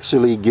ground. it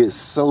actually gets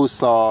so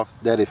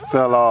soft that it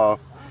fell off,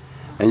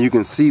 and you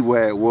can see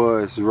where it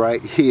was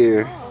right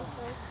here.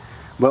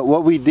 But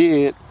what we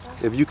did,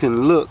 if you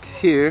can look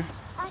here,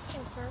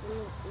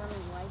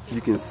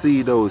 you can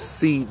see those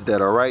seeds that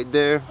are right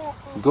there.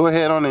 Go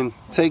ahead on and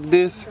take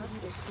this,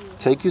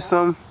 take you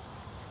some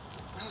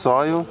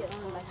soil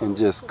and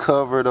just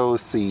cover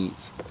those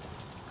seeds.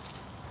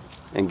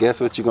 And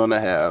guess what you're gonna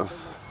have?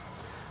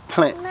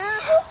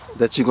 Plants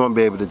that you're gonna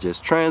be able to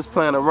just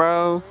transplant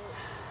around.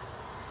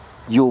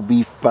 You'll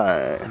be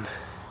fine.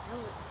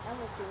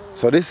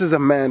 So this is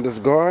Amanda's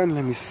garden.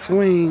 Let me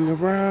swing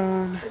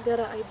around. I got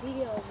an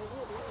idea.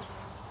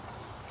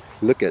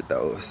 Look at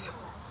those.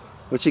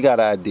 What you got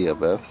an idea,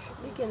 Bhevs?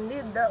 We can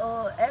leave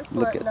the eggplant.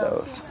 Look at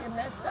those. And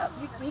messed up.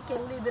 We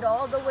can leave it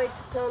all the way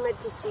to turn it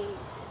to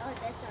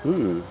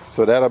seeds.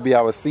 So that'll be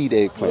our seed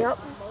eggplant. Yep.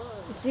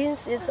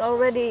 Since it's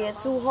already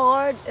too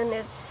hard and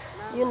it's,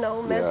 you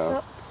know, messed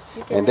up.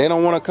 And they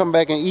don't want to come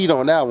back and eat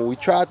on that one. We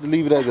tried to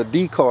leave it as a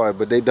decoy,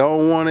 but they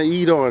don't want to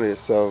eat on it.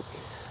 So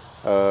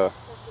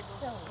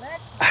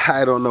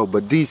I don't know,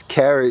 but these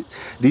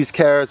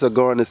carrots are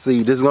going to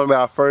seed. This is going to be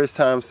our first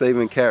time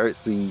saving carrot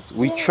seeds.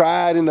 We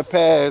tried in the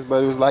past,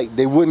 but it was like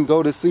they wouldn't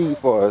go to seed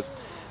for us.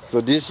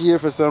 So this year,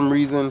 for some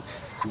reason,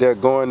 they're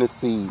going to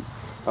seed.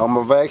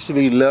 I've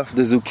actually left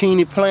the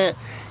zucchini plant.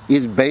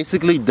 It's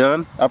basically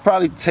done. I'll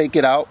probably take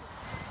it out,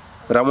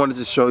 but I wanted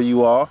to show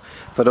you all.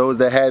 For those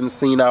that hadn't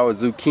seen our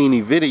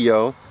zucchini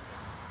video,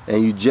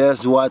 and you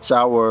just watch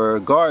our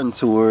garden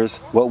tours,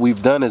 what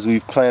we've done is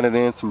we've planted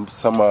in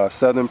some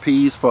southern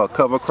peas for a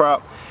cover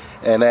crop.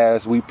 And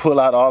as we pull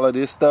out all of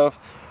this stuff,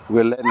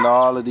 we're letting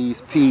all of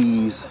these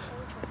peas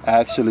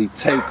actually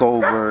take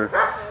over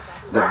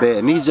the bed.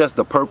 And these just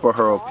the purple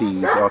hurl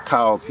peas or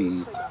cow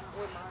peas.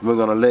 We're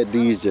gonna let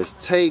these just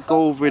take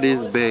over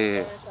this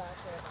bed.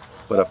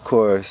 But of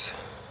course,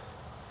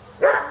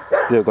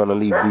 still gonna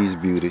leave these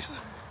beauties.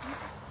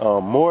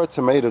 More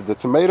tomatoes. The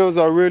tomatoes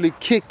are really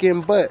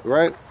kicking butt,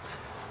 right?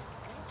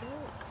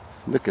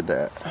 Look at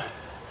that.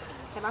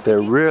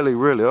 They're really,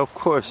 really, of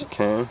course you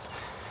can.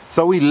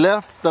 So we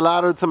left a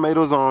lot of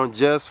tomatoes on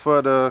just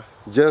for the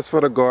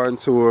garden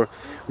tour.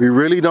 We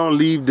really don't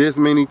leave this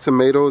many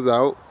tomatoes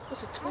out.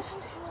 What's a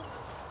twist?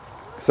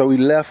 So we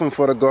left them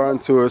for the garden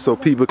tour so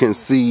people can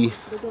see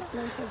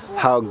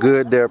how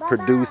good they're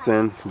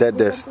producing, that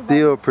they're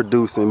still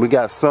producing. We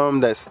got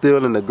some that's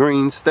still in the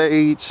green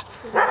stage.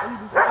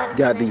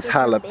 Got these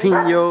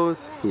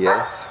jalapenos,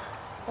 yes.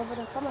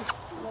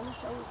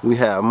 We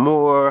have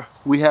more.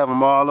 We have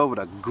them all over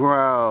the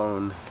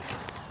ground.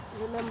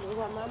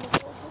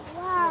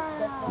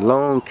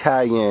 Long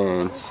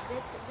cayennes.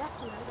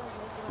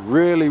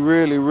 Really,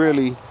 really,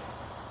 really.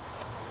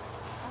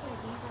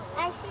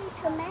 I see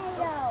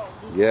tomatoes.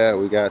 Yeah,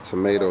 we got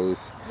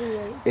tomatoes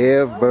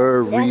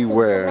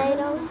everywhere.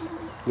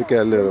 Look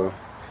at little.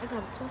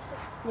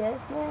 Yes,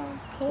 ma'am.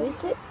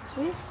 Twist it.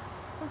 Twist.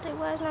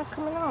 Why it's not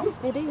coming out?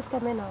 It is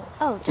coming out.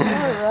 Oh,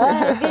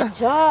 alright. Good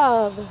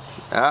job.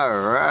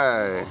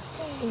 Alright.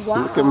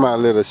 Wow. Look at my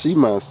little she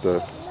monster.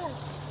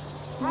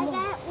 I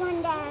got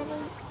one, Daddy.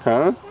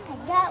 Huh?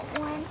 I got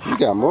one. You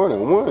got more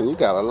than one. You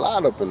got a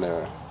lot up in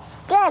there.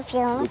 Good,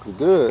 Phil. Looks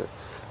good.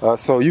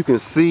 So you can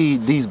see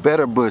these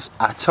better bush.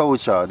 I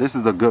told y'all this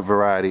is a good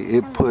variety.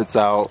 It puts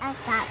out,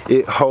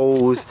 it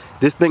holds.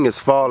 This thing is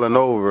falling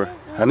over.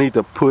 I need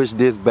to push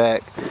this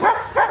back.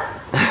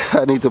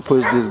 I need to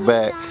push this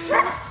back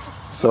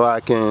so I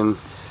can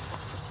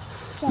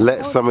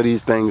let some of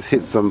these things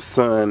hit some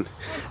sun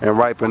and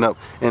ripen up.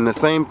 And the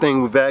same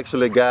thing, we've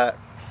actually got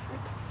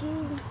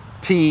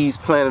peas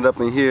planted up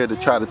in here to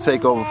try to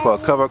take over for a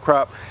cover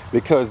crop,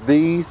 because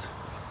these,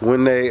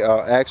 when they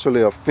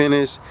actually are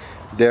finished,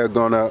 they're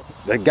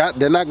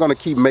not gonna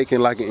keep making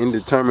like an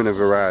indeterminate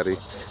variety.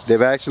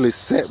 They've actually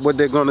set what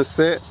they're gonna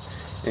set,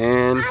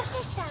 and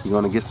you're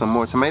gonna get some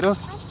more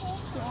tomatoes.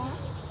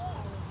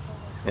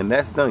 And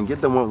that's done.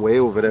 Get the one way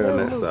over there on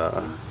that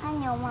side. I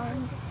know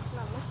one.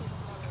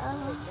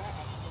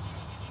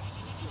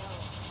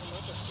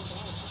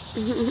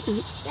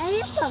 That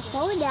is so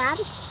cold, Dad.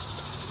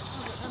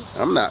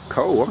 I'm not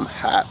cold. I'm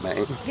hot,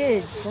 man.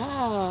 Good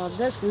job.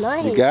 That's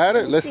nice. You got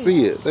it? Let's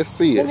see it. Let's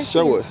see Let it. me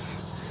Show see us.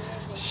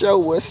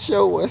 Show us.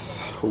 Show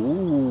us.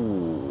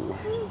 Ooh.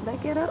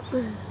 Back it up.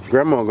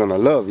 Grandma gonna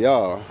love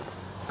y'all.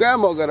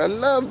 Grandma gonna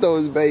love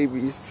those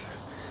babies.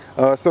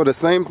 So the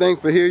same thing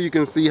for here. You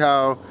can see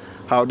how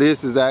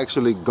this is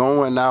actually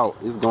going out.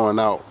 It's going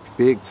out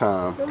big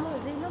time.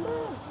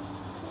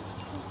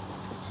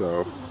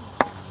 So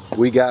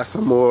we got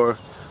some more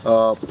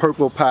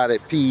purple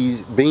potted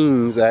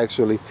beans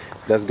actually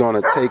that's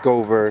gonna take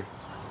over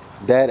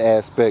that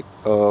aspect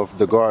of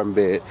the garden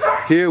bed.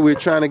 Here we're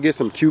trying to get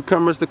some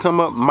cucumbers to come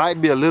up.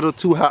 Might be a little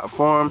too hot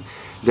for them.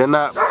 They're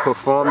not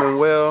performing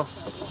well.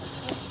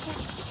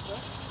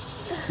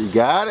 You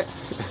got it?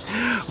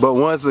 But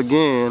once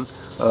again,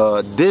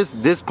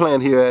 this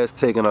plant here has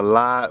taken a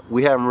lot.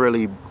 We haven't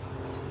really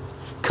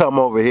come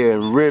over here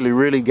and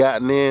really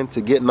gotten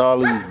into getting all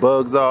these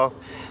bugs off.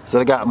 So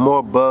they got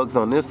more bugs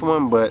on this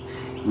one, but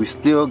we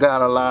still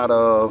got a lot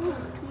of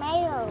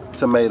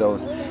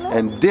tomatoes.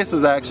 And this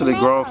is actually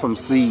grown from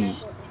seed.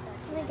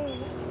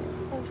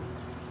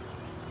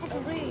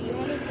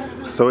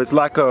 So it's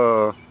like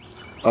a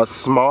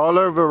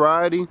smaller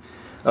variety,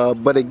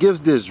 but it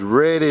gives this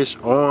reddish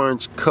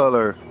orange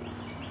color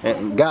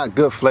and got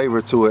good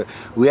flavor to it.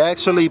 We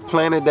actually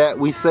planted that.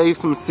 We saved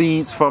some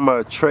seeds from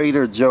a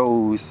Trader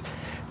Joe's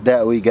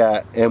that we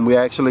got, and we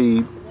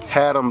actually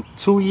had them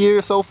 2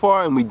 years so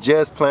far, and we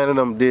just planted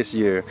them this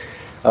year.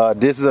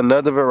 This is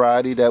another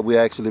variety that we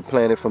actually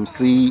planted from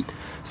seed.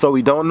 So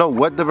we don't know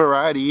what the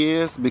variety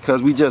is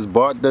because we just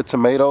bought the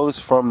tomatoes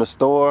from the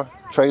store,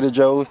 Trader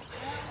Joe's,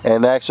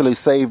 and actually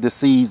saved the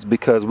seeds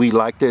because we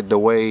liked it the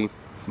way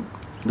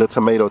the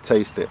tomato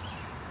tasted.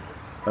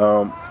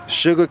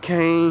 Sugar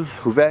cane,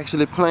 we've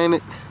actually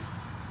planted.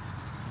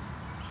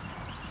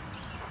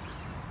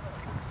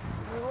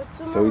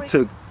 So we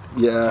took,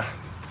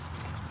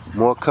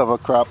 more cover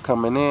crop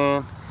coming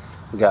in.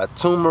 We got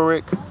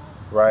turmeric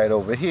right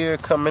over here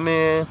coming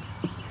in.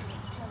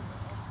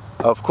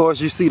 Of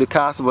course, you see the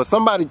cassava.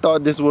 Somebody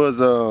thought this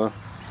was a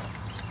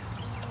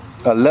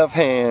left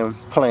hand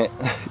plant.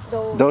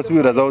 Those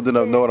people that's old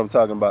enough know what I'm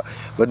talking about.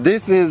 But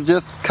this is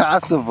just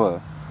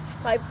cassava.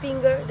 5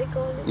 finger, they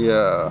call it.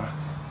 Yeah.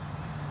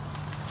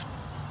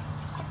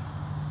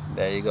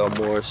 There you go,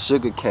 more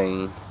sugar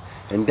cane.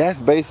 And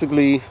that's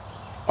basically,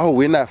 oh,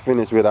 we're not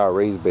finished with our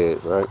raised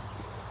beds, right?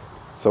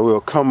 So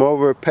we'll come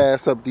over,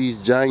 pass up these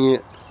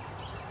giant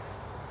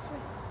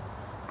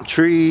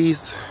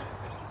trees.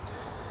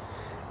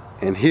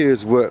 And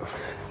here's what,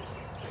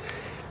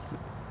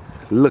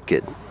 look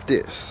at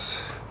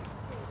this.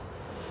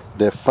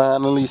 They're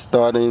finally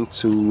starting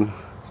to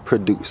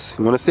produce.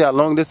 You want to see how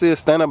long this is?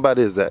 Stand up by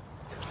this,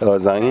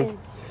 Zion.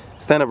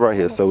 Stand up right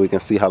here so we can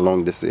see how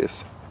long this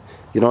is.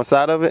 You on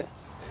side of it?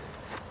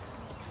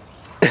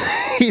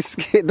 He's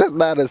scared. That's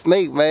not a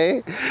snake,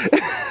 man.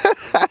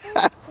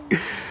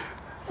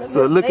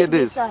 So look at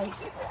this.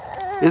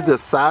 It's the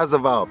size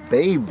of our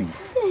baby.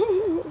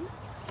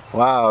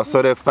 Wow,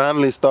 so they're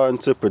finally starting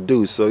to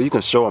produce. So you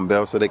can show them,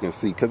 Belle, so they can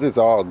see, because it's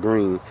all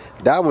green.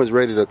 That one's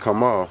ready to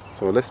come off.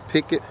 So let's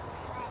pick it.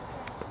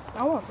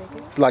 I want to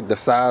pick it. It's like the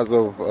size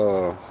of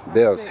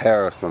Belle's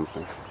hair or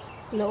something.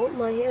 No,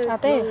 my hair is I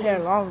think his hair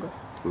longer.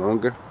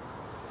 Longer?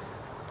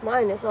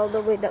 Mine is all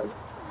the way down.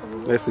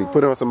 Let's see,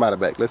 put it on somebody's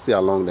back. Let's see how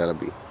long that'll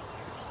be.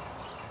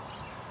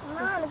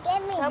 Mom,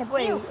 give me the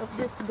Halfway view. of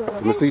this girl.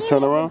 Let me see,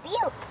 turn around.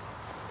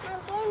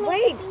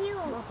 Wait.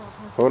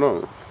 Hold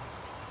on.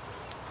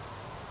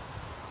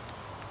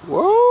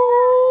 Whoa!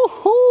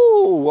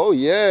 Oh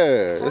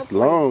yeah, it's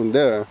long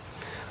there.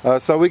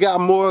 So we got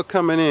more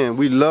coming in.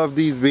 We love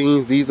these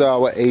beans. These are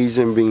our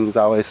Asian beans,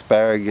 our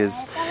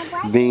asparagus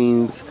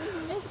beans.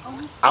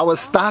 Our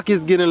stock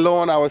is getting low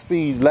on our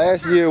seeds.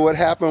 Last year what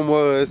happened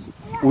was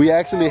we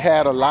actually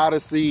had a lot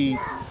of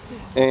seeds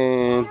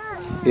and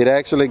it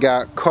actually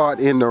got caught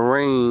in the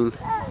rain,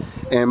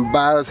 and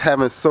by us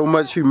having so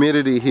much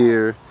humidity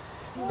here,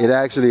 it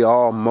actually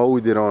all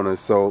molded on us.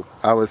 So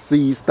our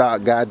seed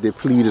stock got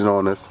depleted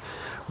on us.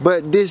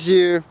 But this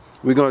year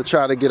we're going to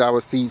try to get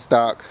our seed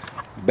stock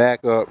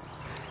back up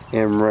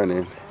and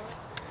running.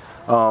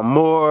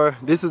 More,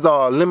 this is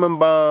all lemon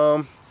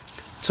balm,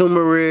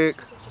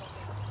 turmeric,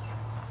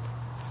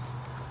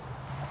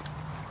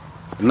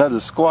 another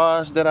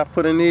squash that I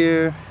put in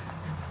here.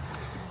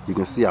 You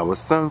can see our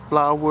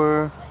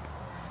sunflower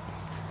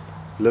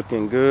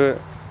looking good.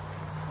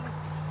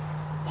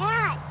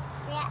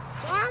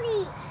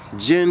 Daddy.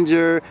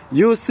 Ginger,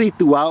 you'll see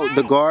throughout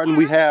the garden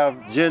we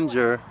have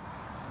ginger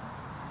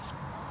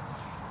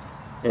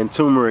and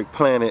turmeric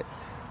planted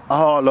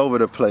all over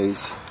the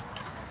place.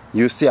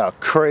 You see how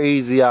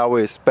crazy our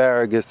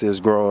asparagus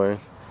is growing.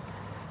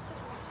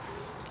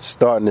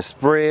 starting to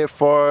spread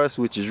for us,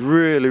 which is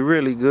really,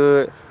 really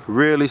good.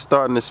 Really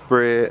starting to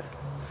spread.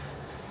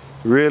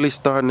 Really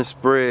starting to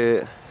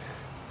spread.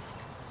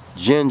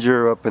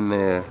 Ginger up in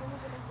there.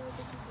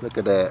 Look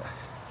at that.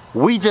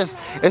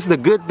 It's the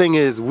good thing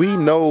is we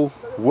know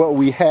what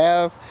we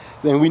have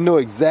and we know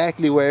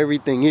exactly where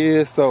everything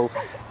is, so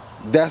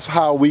that's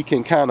how we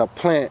can kind of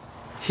plant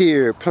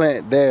here,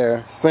 plant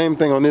there. Same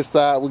thing on this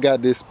side. We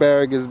got the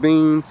asparagus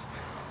beans,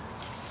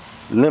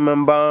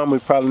 lemon balm. We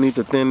probably need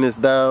to thin this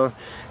down,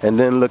 and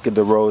then look at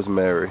the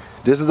rosemary.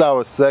 This is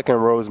our second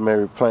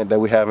rosemary plant that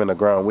we have in the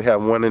ground. We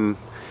have one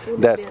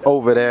that's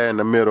over there in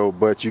the middle,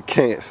 but you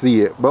can't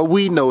see it, but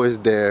we know it's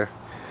there.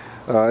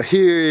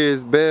 Here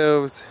is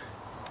Bhevs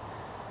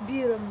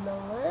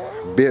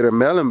bitter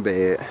melon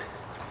bed.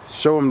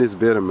 Show them this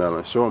bitter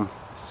melon. Show them.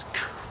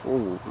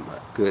 Oh my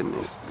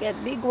goodness. We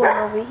got big one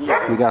over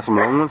here. We got some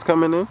long ones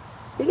coming in.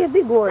 We got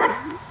big one.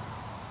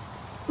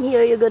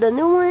 Here you got the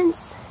new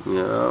ones.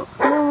 Yeah.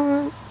 New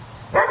ones.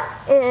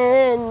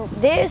 And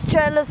this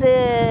trellis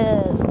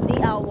is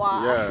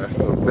DIY. Yeah.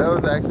 So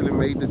Bhevs actually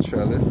made the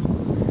trellis.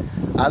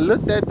 I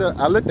looked at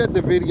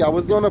the video. I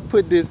was gonna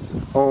put this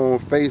on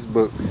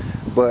Facebook,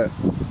 but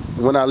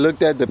when I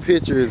looked at the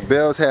pictures,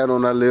 Bhevs had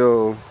on a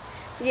little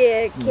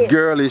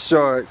girly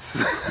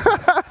shorts.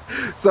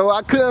 So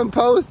I couldn't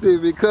post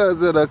it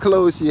because of the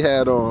clothes she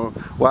had on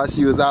while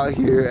she was out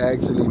here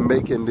actually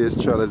making this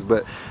trellis.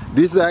 But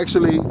this is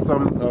actually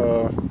some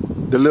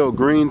the little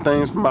green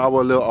things from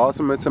our little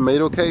ultimate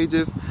tomato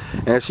cages,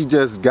 and she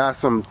just got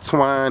some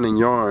twine and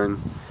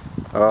yarn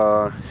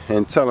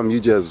and tell them you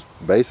just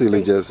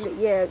basically just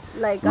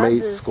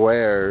made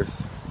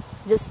squares.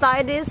 Just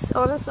tie this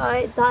on the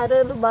side, tie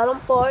the bottom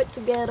part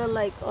together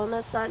like on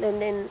the side,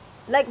 and then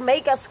like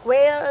make a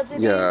square as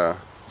it is.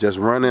 Just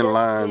running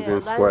lines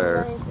and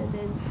squares. Lines, and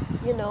then,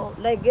 you know,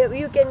 like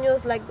you can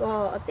use like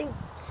I think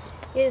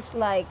it's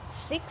like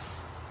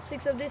six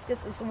of this,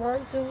 because it's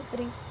 1, 2,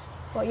 3,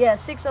 4. Yeah,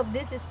 6 of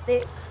this is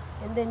thick,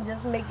 and then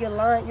just make your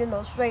line, you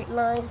know, straight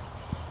lines.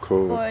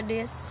 Cool. For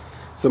this.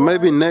 So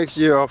maybe next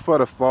year or for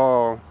the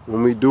fall,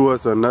 when we do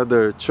us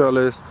another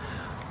trellis,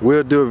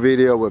 we'll do a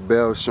video with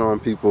Bhevs showing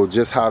people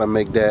just how to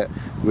make that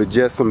with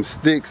just some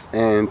sticks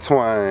and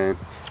twine,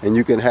 and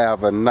you can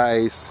have a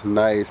nice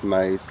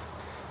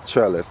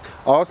trellis.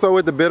 Also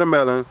with the bitter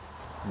melon,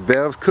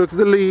 Bhevs cooks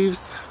the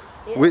leaves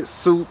with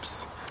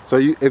soups. So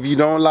if you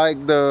don't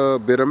like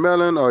the bitter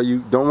melon, or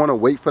you don't want to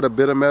wait for the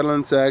bitter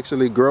melon to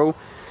actually grow,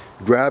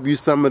 grab you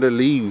some of the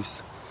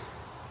leaves.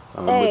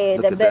 Hey,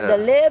 the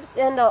lips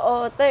and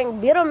the thing.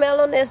 Bitter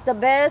melon is the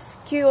best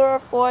cure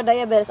for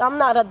diabetes. I'm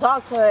not a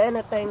doctor or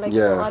anything. Like,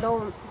 you know, I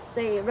don't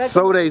say.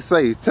 So they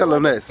say. Tell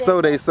them that. So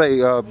they say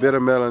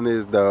bitter melon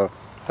is the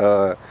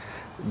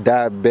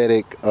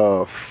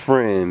diabetic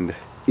friend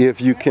if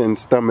you can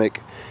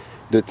stomach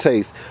the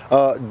taste.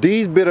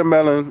 These bitter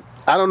melon,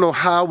 I don't know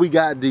how we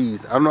got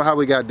these. I don't know how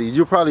we got these.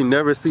 You'll probably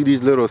never see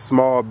these little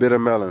small bitter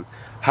melon.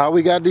 How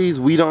we got these,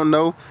 we don't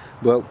know.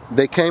 But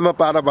they came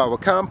up out of our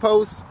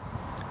compost,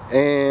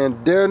 and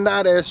they're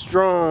not as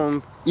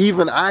strong.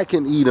 Even I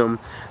can eat them.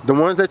 The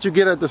ones that you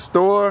get at the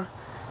store,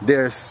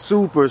 they're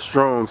super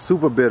strong,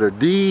 super bitter.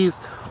 These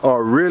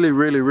are really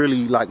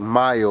like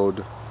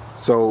mild.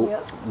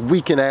 So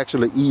we can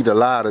actually eat a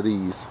lot of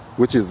these,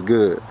 which is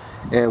good.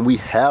 And we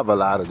have a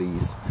lot of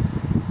these.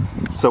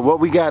 So what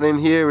we got in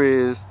here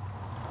is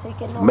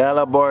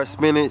Malabar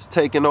spinach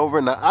taking over.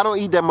 Now I don't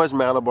eat that much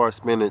Malabar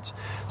spinach,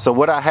 so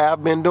what I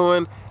have been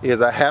doing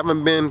is I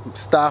haven't been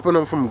stopping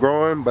them from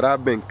growing, but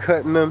I've been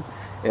cutting them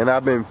and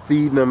I've been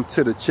feeding them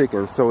to the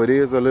chickens, so it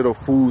is a little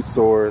food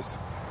source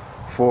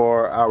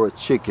for our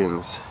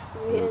chickens.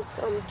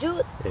 Some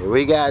jute. And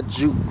we got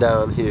jute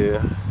down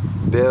here.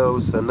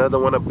 Bhevs, another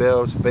one of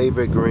Bhevs'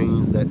 favorite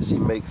greens that she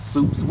makes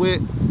soups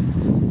with,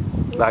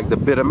 like the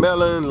bitter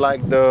melon,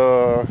 like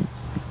the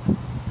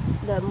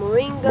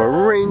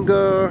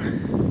moringa.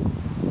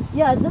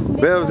 Yeah, just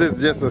Bhevs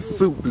is just a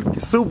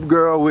soup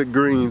girl with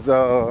greens.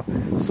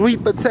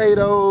 Sweet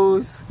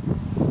potatoes,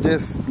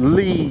 just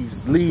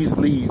leaves.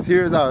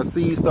 Here's our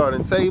seed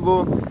starting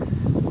table,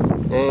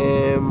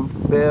 and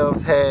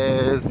Bhevs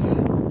has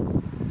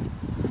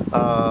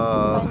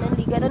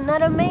finally got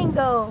another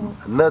mango.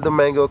 Another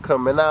mango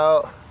coming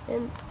out.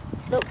 And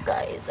look,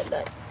 guys, I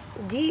got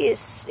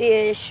this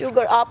is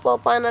sugar apple.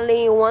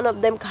 Finally, one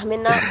of them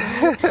coming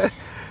out.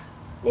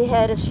 They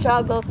had a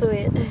struggle to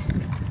it.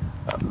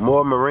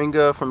 More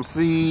moringa from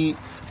seed.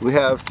 We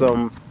have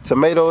some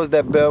tomatoes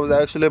that Bhevs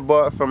actually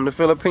bought from the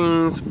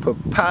Philippines.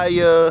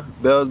 Papaya,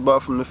 Bhevs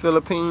bought from the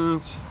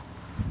Philippines.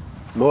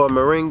 More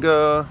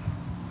moringa.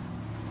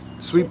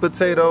 Sweet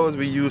potatoes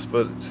we use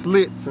for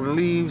slits and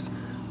leaves.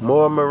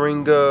 More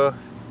moringa.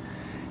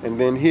 And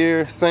then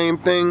here, same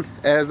thing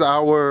as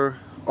our,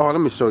 let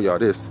me show y'all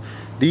this.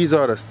 These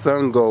are the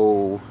sun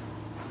gold.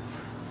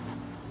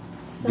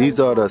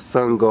 These are the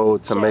sun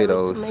gold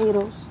tomatoes.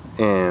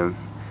 And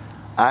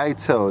I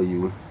tell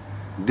you,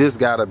 this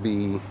gotta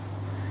be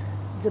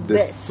the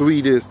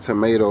sweetest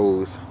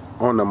tomatoes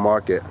on the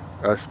market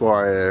as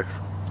far as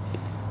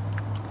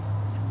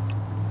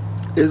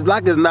it's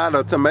like it's not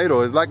a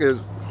tomato. It's like it's,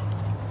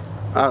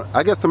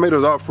 I guess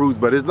tomatoes are fruits,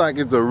 but it's like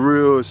it's a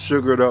real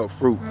sugared up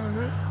fruit.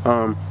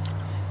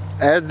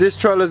 As this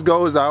trellis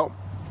goes out,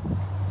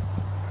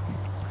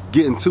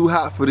 getting too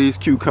hot for these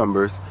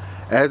cucumbers.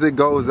 As it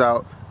goes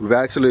out, we've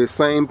actually the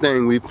same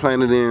thing. We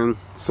planted in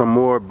some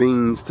more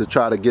beans to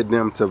try to get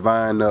them to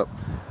vine up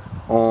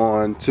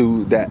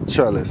onto that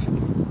trellis.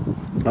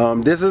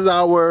 This is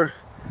our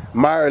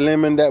Meyer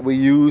lemon that we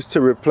used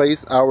to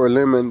replace our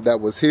lemon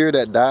that was here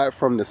that died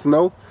from the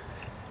snow.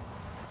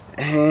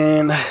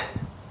 And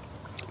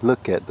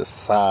look at the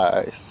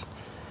size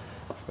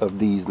of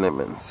these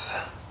lemons.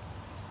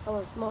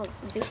 Oh, small.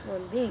 This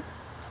one big.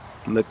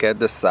 Look at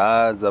the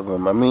size of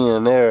them. I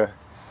mean,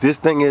 this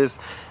thing is,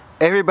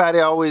 everybody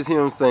always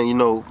hear them saying, you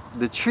know,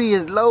 the tree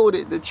is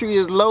loaded, the tree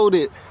is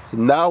loaded.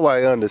 Now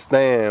I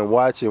understand,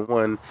 watching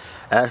one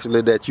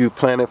actually that you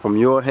planted from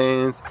your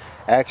hands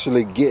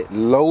actually get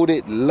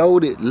loaded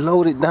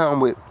down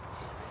with,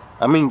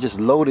 I mean just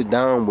loaded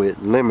down with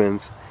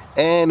lemons,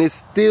 and it's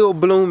still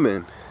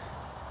blooming.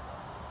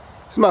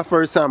 It's my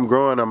first time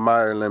growing a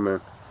Meyer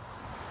lemon.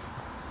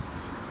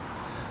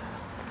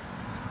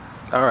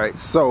 Alright,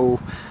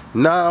 so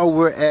now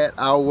we're at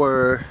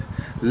our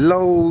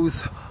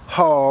Lowe's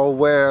haul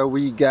where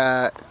we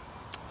got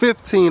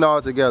 15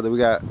 altogether. We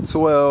got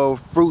 12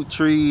 fruit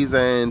trees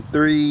and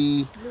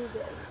 3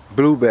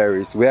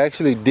 blueberries. We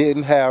actually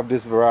didn't have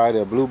this variety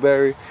of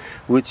blueberry,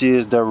 which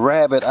is the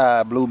rabbit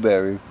eye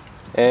blueberry,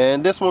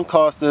 and this one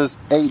cost us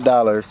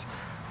 $8.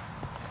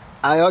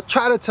 I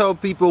try to tell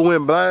people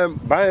when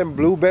buying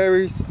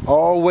blueberries,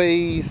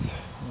 always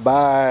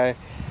buy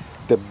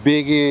the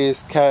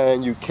biggest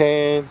kind you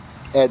can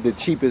at the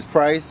cheapest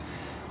price,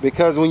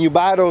 because when you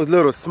buy those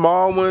little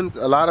small ones,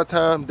 a lot of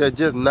times they're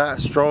just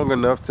not strong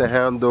enough to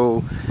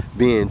handle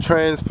being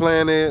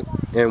transplanted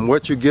and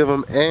what you give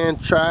them, and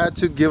try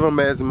to give them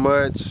as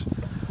much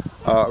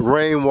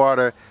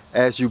rainwater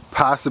as you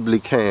possibly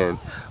can.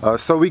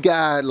 So we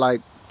got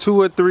like 2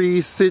 or 3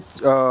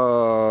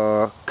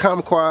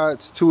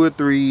 kumquats, 2 or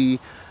 3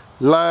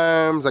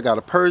 limes. I got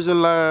a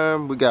Persian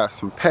lime. We got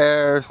some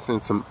pears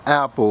and some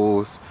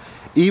apples.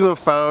 Even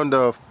found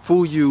a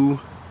Fuyu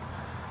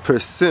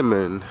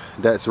persimmon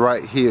that's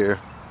right here.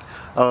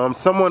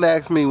 Someone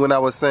asked me when I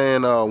was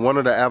saying one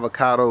of the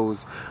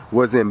avocados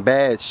was in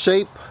bad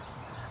shape.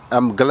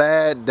 I'm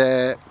glad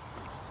that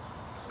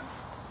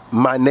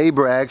my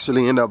neighbor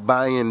actually ended up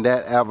buying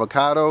that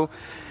avocado,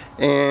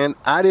 and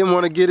I didn't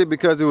want to get it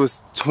because it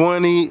was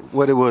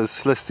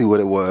let's see what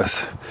it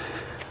was,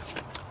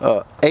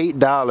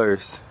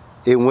 $8.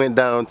 It went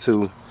down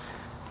to,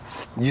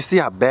 you see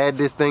how bad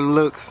this thing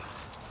looks?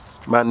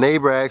 My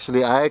neighbor I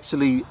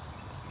actually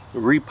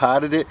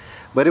repotted it,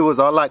 but it was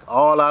all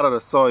out of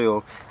the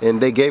soil, and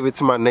they gave it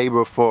to my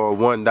neighbor for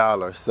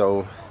 $1.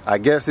 So I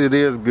guess it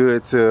is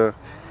good to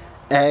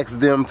ask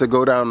them to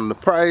go down on the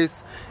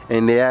price,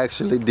 and they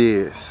actually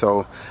did.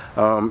 So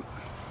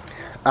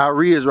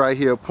Ari is right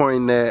here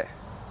pointing at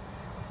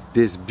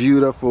this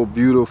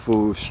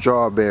beautiful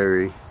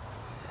strawberry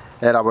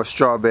at our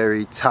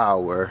strawberry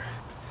tower.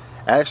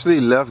 I actually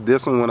left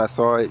this one when I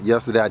saw it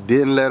yesterday. I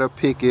didn't let her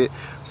pick it,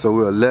 so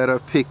we'll let her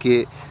pick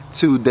it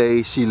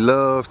today. She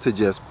loves to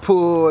just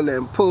pull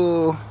and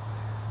pull.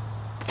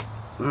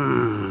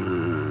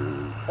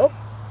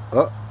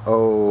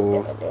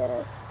 Uh-oh.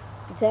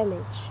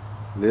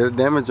 Little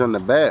damage on the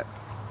back.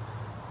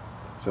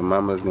 So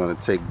mama's gonna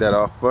take that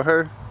off for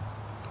her.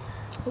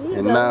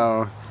 And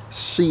now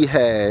she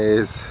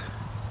has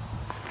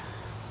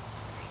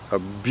a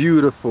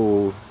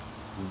beautiful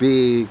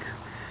big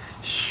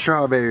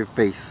strawberry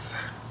face.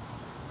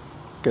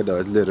 Look at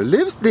those little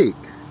lipstick.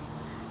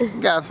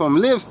 Got some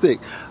lipstick.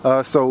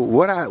 So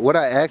what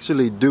I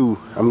actually do,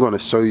 I'm gonna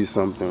show you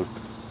something.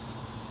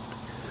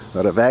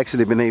 What I've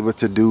actually been able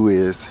to do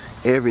is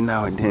every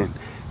now and then,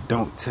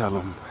 don't tell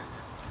them,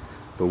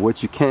 but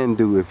what you can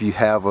do if you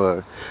have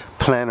a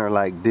planter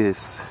like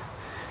this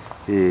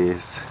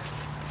is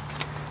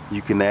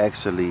you can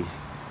actually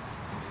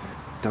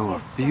throw a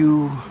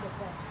few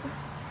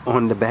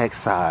on the back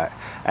side.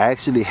 I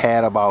actually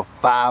had about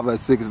 5 or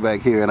 6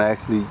 back here, and I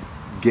actually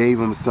gave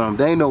them some.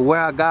 They know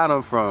where I got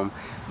them from.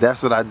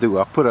 That's what I do.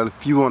 I put a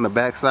few on the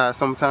back side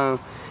sometimes,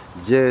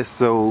 just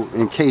so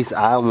in case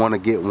I want to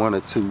get 1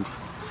 or 2,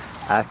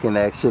 I can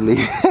actually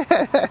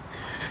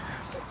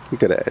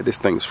look at that. This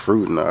thing's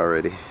fruiting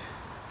already.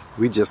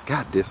 We just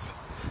got this.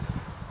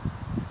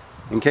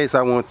 In case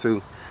I want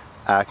to,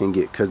 I can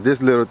get, because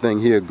this little thing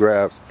here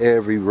grabs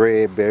every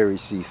red berry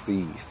she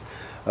sees.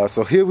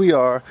 So here we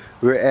are.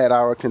 We're at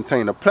our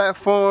container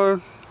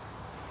platform.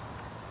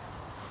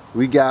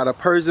 We got a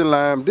Persian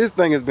lime. This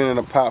thing has been in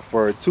a pot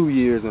for 2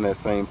 years in that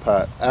same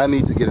pot. I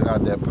need to get it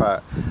out that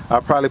pot.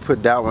 I'll probably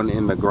put that one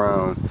in the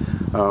ground.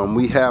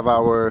 We have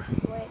our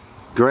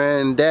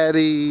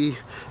granddaddy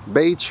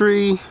bay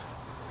tree.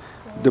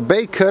 The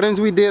bay cuttings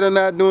we did are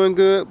not doing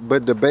good,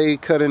 but the bay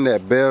cutting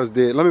that Bhevs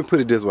did, let me put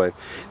it this way.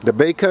 The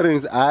bay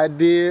cuttings I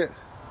did,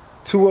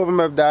 2 of them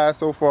have died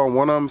so far.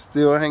 1 of them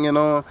still hanging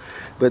on,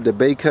 but the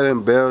bay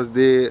cutting Bhevs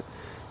did,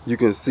 you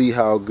can see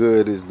how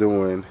good it's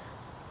doing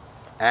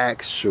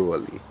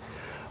actually.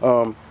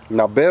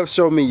 Now Bhevs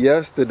showed me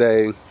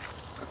yesterday,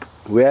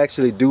 we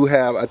actually do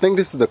have, I think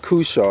this is the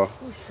cushaw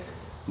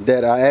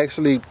that I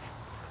actually,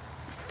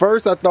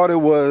 first I thought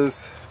it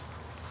was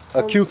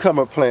a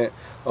cucumber plant,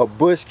 a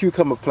bush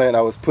cucumber plant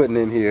I was putting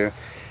in here,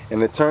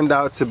 and it turned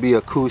out to be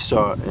a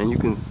cushaw. And you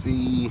can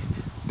see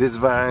this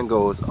vine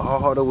goes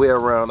all the way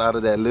around out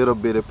of that little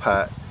bitty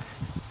pot,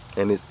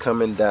 and it's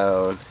coming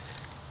down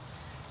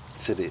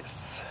to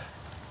this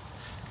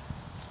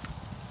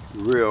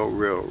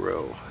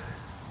real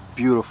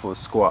beautiful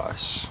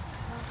squash.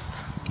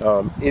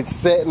 It's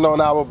sitting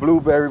on our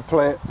blueberry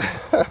plant.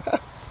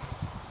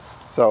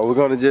 So we're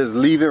gonna just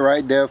leave it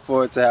right there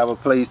for it to have a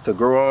place to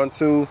grow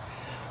onto.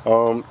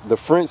 The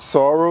French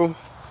sorrel,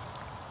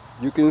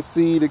 you can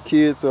see the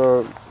kids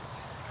are,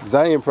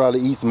 Zion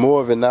probably eats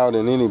more of it now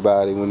than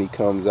anybody when he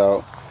comes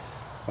out.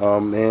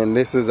 And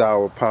this is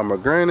our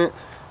pomegranate.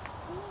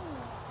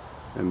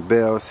 And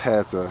Bhevs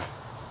has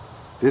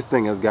this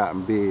thing has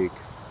gotten big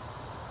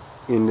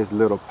in this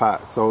little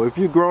pot. So if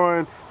you're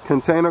growing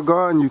container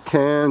garden, you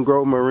can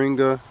grow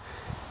moringa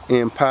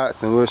in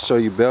pots, and we'll show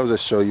you, Bhevs will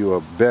show you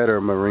a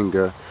better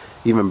moringa,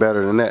 even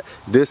better than that.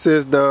 This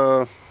is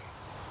the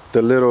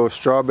little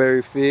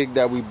strawberry fig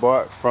that we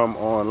bought from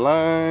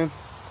online.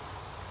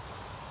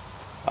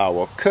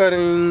 Our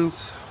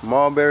cuttings,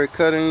 mulberry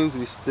cuttings,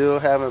 we still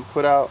haven't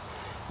put out,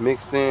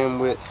 mixed in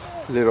with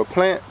little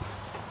plant.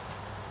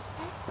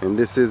 And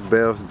this is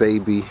Bhevs'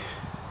 baby.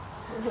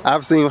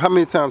 I've seen, how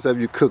many times have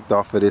you cooked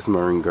off of this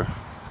moringa?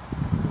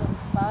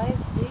 5,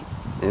 6.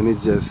 And it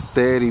just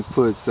steady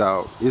puts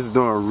out. It's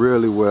doing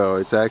really well.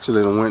 It's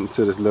actually went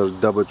into this little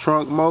double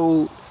trunk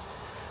mode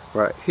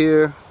right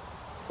here.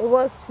 It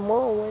was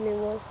small when it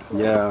was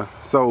small. Yeah,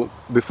 so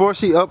before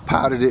she up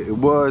potted it, it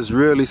was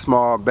really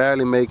small,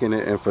 barely making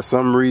it, and for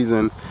some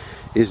reason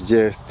it's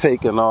just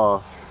taken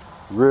off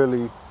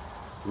really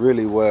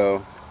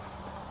well.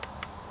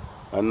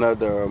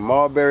 Another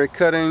mulberry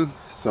cutting,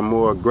 some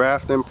more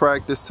grafting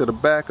practice to the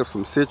back of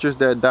some citrus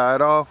that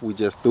died off. We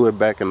just threw it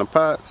back in the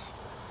pots.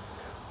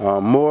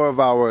 More of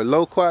our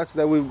loquats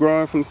that we've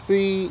grown from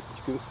seed.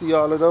 You can see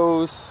all of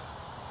those.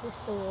 This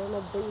the one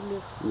of bay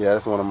leaf. Yeah,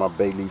 that's one of my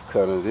bay leaf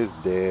cuttings. It's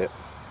dead.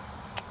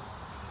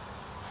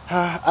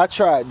 I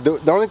tried,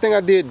 the only thing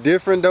I did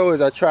different though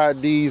is I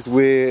tried these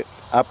with,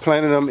 I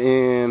planted them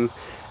in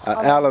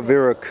aloe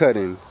vera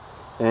cutting,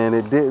 and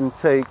it didn't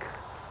take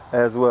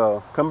as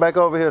well. Come back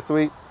over here,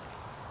 sweet.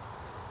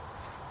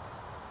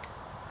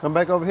 Come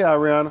back over here,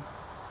 Ariana.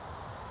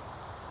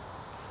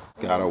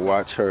 Gotta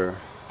watch her.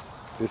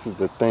 This is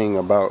the thing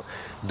about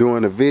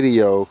doing a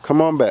video.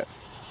 Come on back.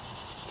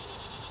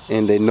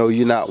 And they know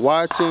you're not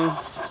watching,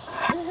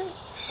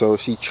 so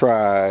she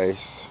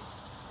tries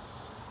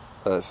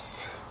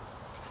us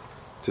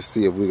to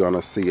see if we're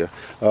gonna see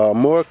her.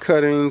 More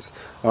cuttings.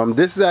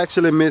 This is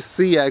actually Miss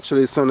C,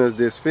 actually, as soon as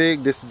this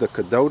fig. This is the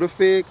Cadota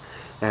fig,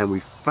 and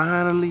we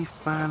finally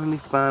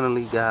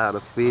got a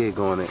fig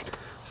on it.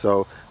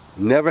 So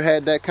never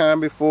had that kind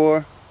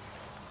before.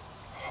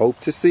 Hope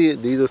to see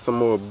it. These are some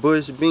more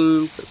bush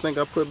beans I think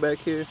I put back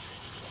here.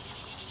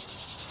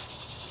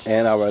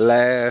 And our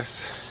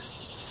last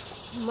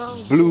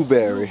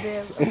blueberry.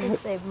 I can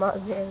say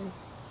mulberry.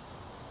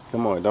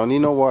 Come on, don't need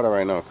no water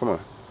right now. Come on.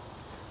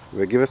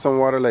 We'll give it some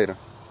water later.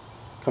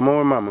 Come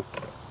on, mama.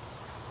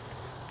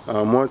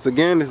 Once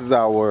again, this is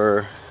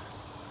our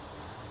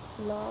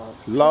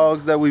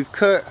logs that we've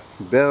cut.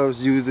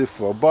 Bhevs use it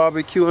for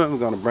barbecuing. We're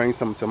gonna bring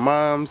some to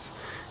mom's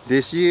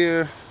this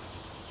year.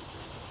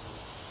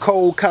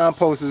 Cold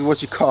compost is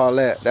what you call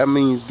that. That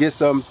means get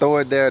something, throw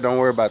it there. Don't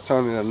worry about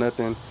turning it or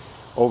nothing.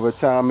 Over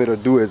time, it'll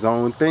do its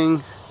own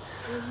thing.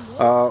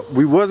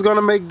 We was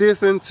gonna make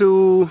this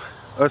into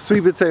a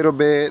sweet potato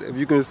bed. If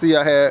you can see,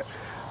 I had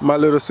my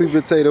little sweet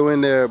potato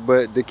in there,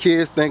 but the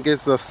kids think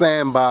it's a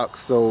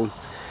sandbox, so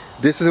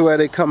this is where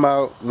they come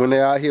out when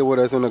they're out here with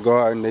us in the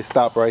garden. They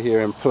stop right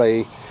here and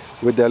play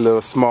with their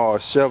little small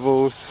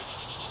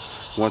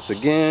shovels. Once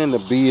again, the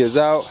bee is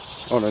out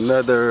on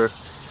another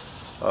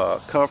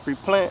comfrey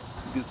plant.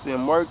 You can see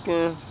him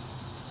working,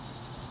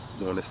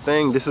 doing this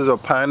thing. This is a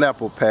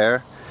pineapple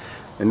pear,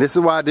 and this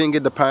is why I didn't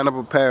get the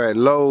pineapple pear at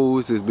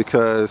Lowe's, is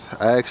because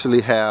I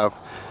actually have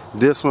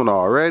this one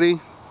already.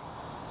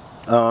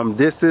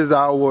 This is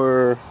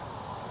our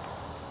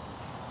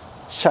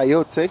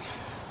chayote,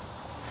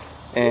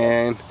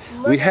 and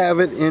we have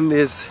it in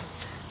this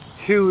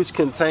huge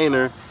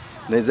container,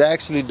 and it's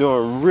actually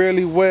doing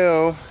really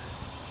well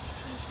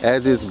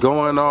as it's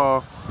going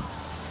off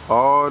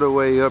all the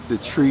way up the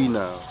tree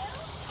now.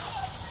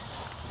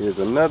 Here's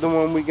another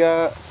one we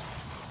got.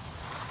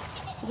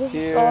 This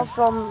here. is all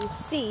from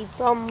seed,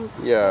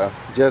 yeah,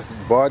 just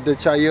bought the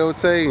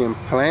chayote and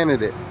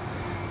planted it.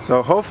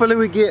 So hopefully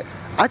we get,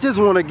 I just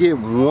want to get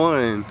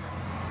one.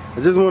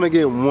 I just want to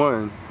get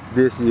one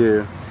this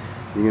year.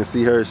 You can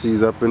see her,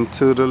 she's up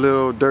into the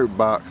little dirt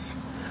box.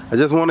 I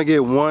just want to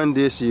get one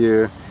this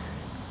year.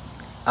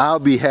 I'll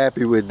be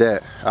happy with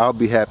that. I'll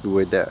be happy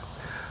with that.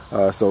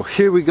 So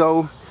here we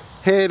go,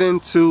 head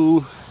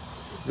into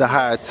the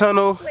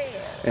Hightunnel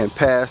and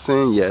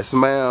passing, yes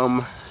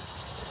ma'am,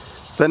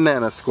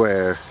 Banana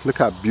Square. Look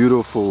how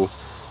beautiful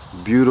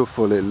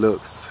it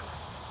looks.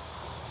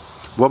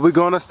 What we're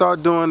gonna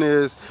start doing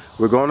is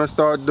we're gonna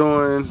start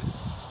doing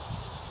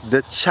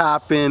the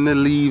chopping the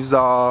leaves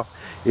off.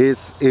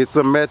 It's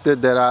a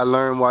method that I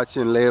learned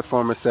watching Lead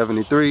Farmer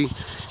 73,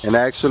 and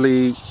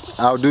actually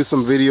I'll do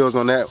some videos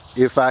on that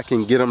if I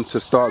can get them to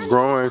start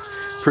growing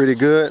pretty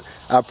good.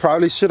 I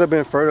probably should have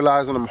been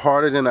fertilizing them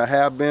harder than I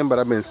have been, but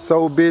I've been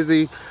so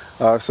busy.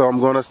 So I'm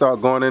going to start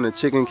going in the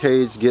chicken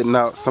cage, getting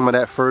out some of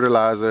that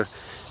fertilizer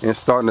and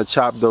starting to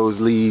chop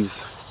those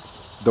leaves.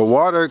 The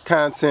water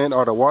content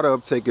or the water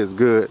uptake is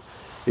good.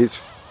 It's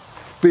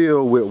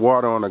filled with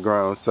water on the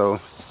ground, so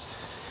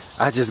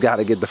I just got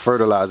to get the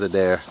fertilizer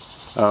there.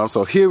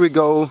 So here we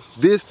go.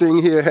 This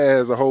thing here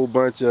has a whole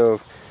bunch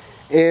of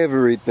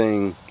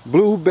everything.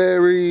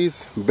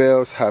 Blueberries,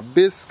 Bhevs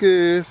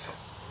hibiscus.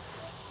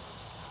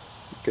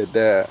 Look at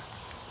that.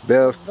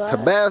 Bhevs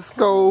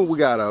Tabasco. We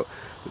got a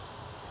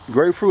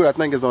grapefruit, I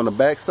think is on the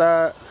back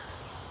side.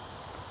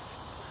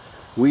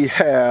 We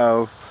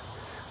have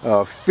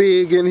a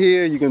fig in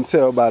here. You can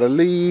tell by the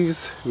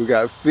leaves. We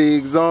got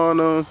figs on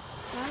them.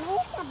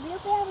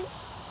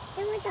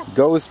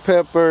 Ghost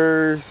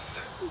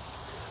peppers.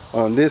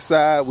 On this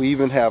side, we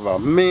even have a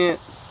mint.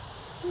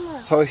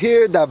 So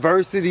here,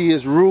 diversity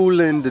is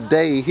ruling the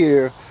day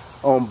here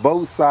on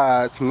both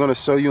sides. I'm going to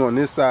show you on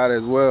this side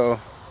as well.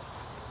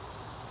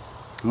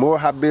 More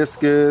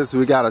hibiscus.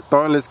 We got a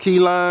thornless key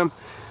lime.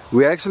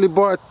 We actually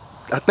bought,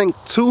 I think,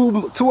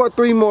 two or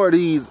three more of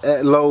these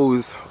at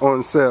Lowe's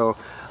on sale.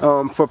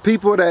 For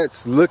people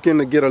that's looking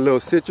to get a little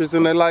citrus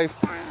in their life,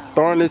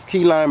 thornless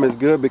key lime is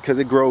good because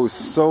it grows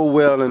so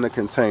well in the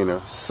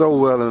container. So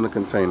well in the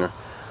container.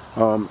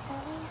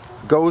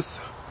 Ghost,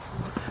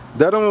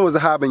 the other one was a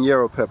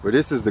habanero pepper.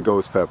 This is the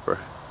ghost pepper.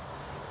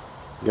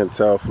 You can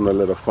tell from the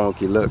little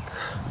funky look.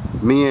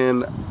 Me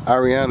and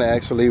Ariana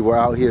actually were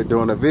out here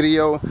doing a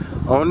video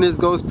on this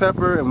ghost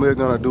pepper, and we're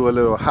gonna do a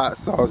little hot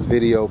sauce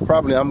video.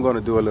 Probably I'm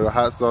gonna do a little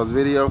hot sauce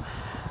video,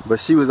 but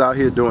she was out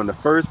here doing the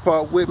first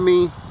part with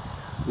me.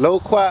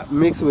 Loquat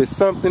mixed with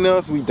something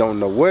else, we don't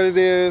know what it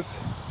is,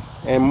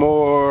 and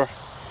more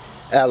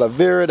aloe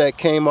vera that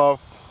came off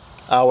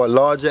our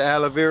larger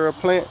aloe vera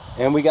plant,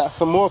 and we got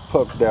some more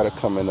pups that are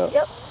coming up.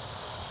 Yep.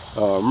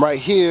 Right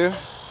here,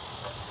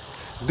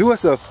 do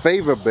us a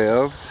favor,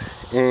 Bhevs,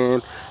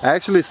 and I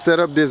actually set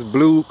up this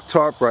blue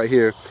tarp right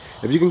here.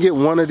 If you can get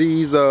one of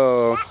these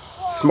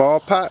small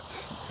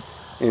pots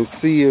and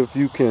see if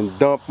you can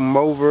dump them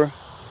over,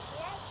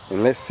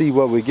 and let's see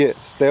what we get.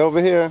 Stay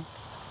over here.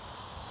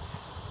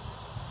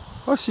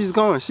 Oh, she's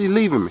going. She's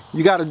leaving me.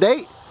 You got a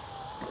date?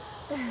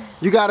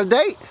 You got a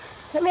date?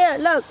 Come here,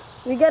 look.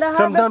 We got a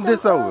come dump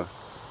this over.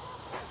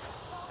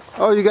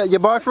 Oh, you got your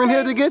boyfriend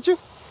here to get you?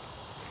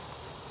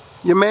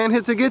 Your man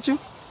here to get you?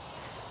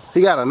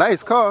 He got a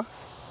nice car.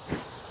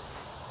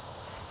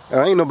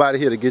 Oh, ain't nobody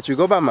here to get you.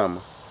 Go by mama.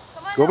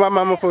 Go by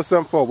mama for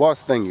something for a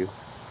wasp sting you.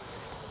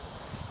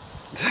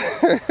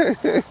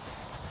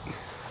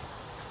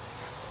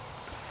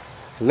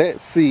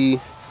 Let's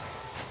see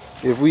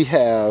if we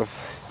have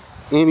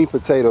any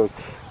potatoes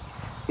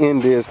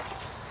in this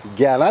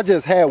gallon. I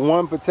just had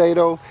one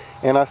potato,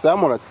 and I said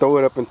I'm gonna throw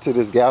it up into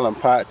this gallon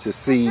pot to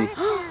see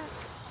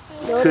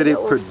could it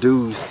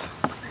produce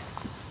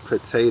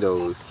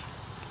potatoes.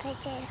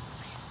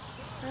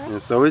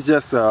 And so it's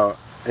just a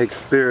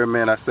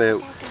experiment. I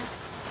said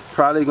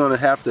probably gonna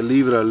have to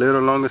leave it a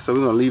little longer, so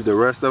we're gonna leave the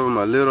rest of them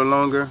a little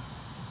longer.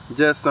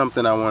 Just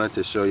something I wanted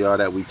to show y'all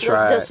that we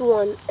tried. Just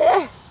one.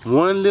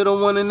 One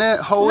little one in that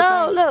whole thing?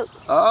 No, look.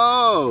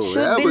 Oh,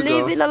 should we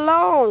leave it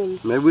alone?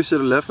 Maybe we should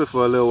have left it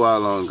for a little while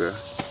longer.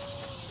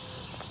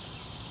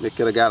 It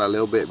could have got a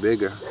little bit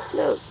bigger.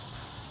 Look.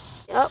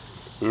 Yep.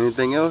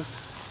 Anything else?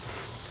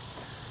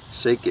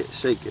 Shake it,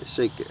 shake it,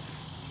 shake it.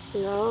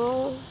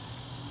 No.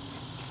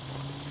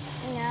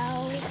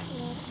 No.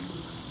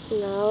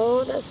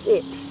 No, that's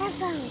it. That's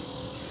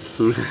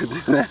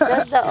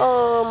That's the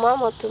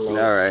mama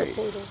tomato. All right.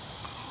 Potato.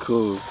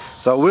 Cool.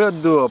 So we'll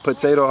do a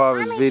potato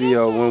harvest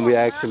video when we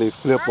actually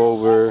flip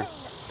over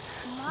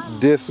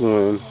this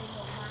one,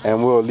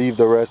 and we'll leave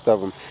the rest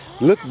of them.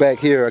 Look back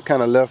here, I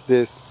kind of left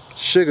this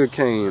sugar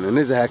cane, and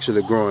this is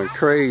actually growing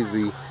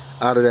crazy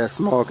out of that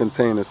small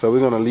container. So we're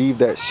gonna leave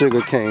that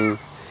sugar cane,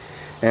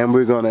 and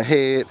we're gonna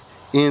head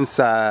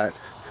inside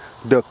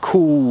the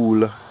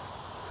cool.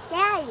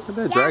 What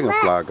that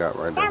dragonfly got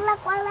right there?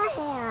 Look what I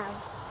have.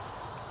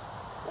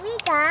 We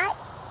got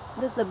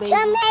This the baby.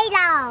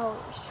 tomatoes.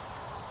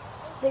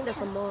 I think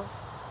that's a moth.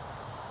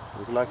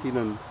 Look like he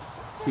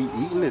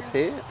eating his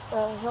head.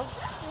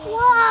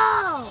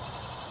 Whoa!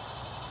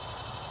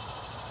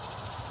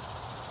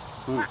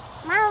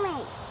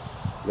 Mommy.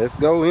 Let's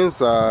go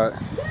inside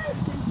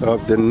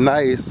of the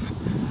nice,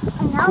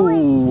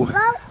 cool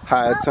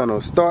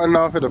Hightunnel. Starting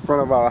off at the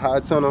front of our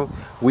Hightunnel,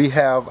 we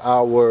have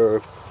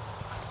our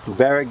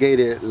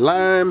variegated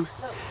lime,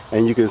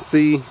 and you can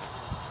see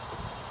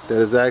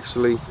that it's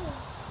actually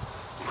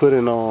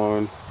putting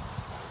on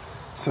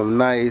some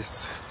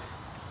nice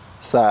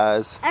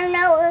size. I don't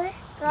know.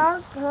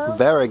 Go.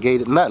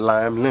 Variegated, not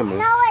lime, lemons.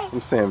 No, wait.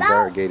 I'm saying Go,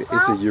 variegated.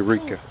 It's a go,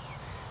 Eureka. please.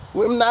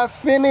 We're not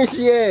finished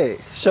yet.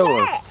 Show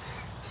them. Yes.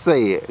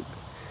 Say it.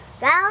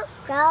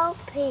 Go,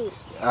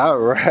 peace. All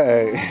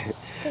right.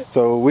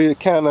 So we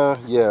kind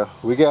of, yeah,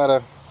 we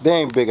gotta, they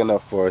ain't big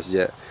enough for us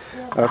yet.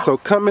 So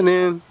coming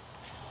in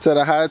to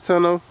the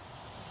Hightunnel,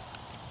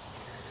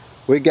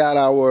 we got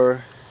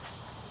our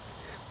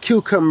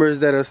cucumbers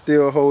that are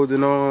still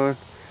holding on.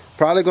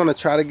 Probably gonna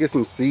try to get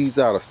some seeds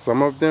out of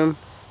some of them,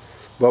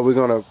 but we're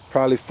gonna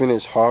probably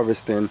finish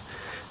harvesting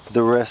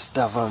the rest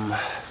of them.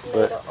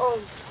 But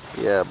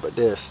yeah, but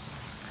there's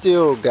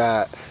still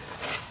got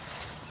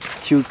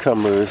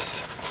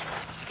cucumbers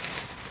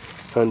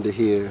under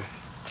here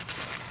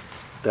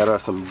that are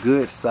some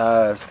good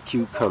sized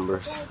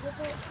cucumbers,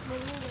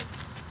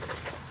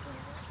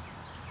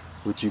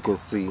 which you can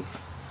see.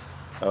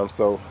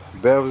 So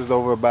Bhevs is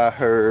over by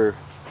her.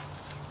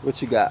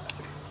 What you got?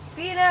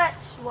 Spinach,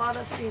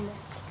 water spinach.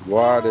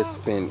 Water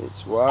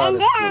spinach. Water And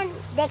then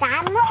spinach. they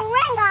got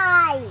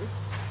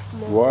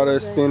moringas. Water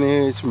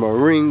spinach,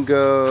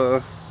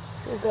 moringa.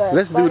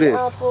 Let's do this.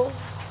 Pineapple.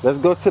 Let's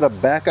go to the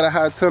back of the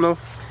Hightunnel,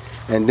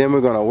 and then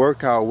we're gonna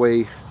work our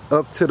way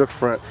up to the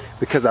front,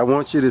 because I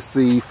want you to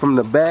see from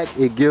the back.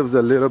 It gives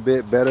a little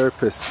bit better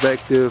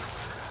perspective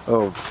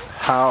of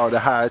how the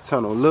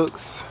Hightunnel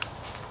looks,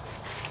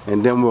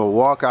 and then we'll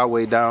walk our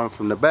way down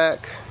from the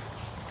back,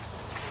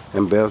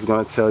 and Bev's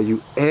gonna tell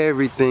you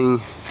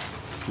everything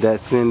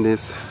that's in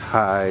this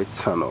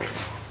Hightunnel.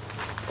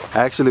 I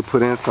actually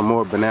put in some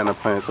more banana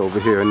plants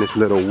over here in this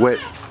little wet.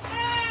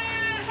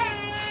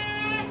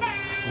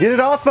 Get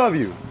it off of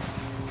you.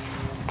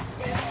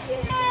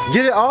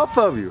 Get it off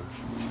of you.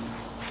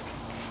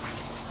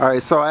 All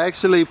right, so I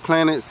actually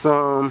planted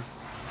some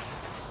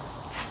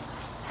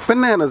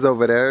bananas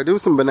over there. There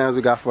was some bananas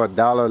we got for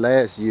 $1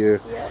 last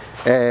year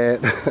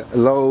at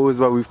Lowe's,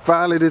 but we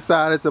finally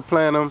decided to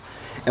plant them,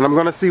 and I'm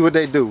gonna see what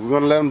they do. We're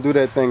gonna let them do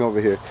that thing over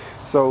here.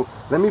 So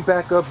let me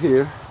back up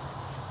here.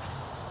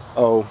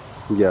 Oh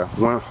yeah,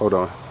 hold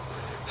on.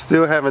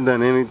 Still haven't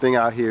done anything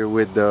out here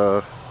with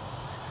the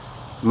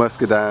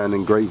muscadine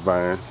and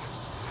grapevines.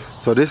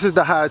 So this is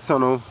the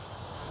Hightunnel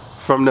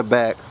from the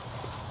back.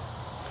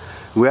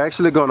 We're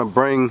actually gonna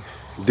bring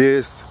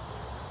this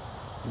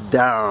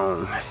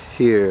down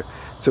here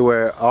to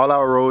where all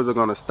our roads are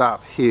gonna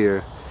stop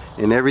here,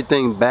 and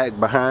everything back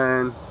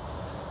behind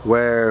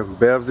where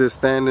Bevs is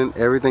standing,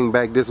 everything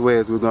back this way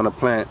is we're gonna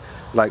plant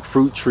like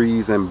fruit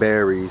trees and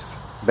berries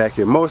back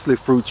here, mostly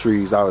fruit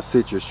trees, our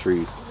citrus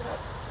trees.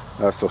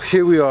 So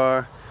here we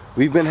are.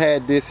 We've been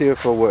had this here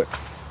for what?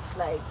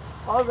 Like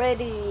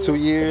already 2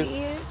 years? 3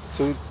 years?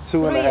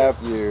 Two and a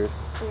half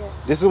years. Yeah.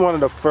 This is one of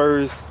the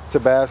first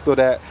Tabasco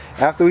that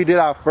after we did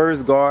our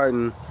first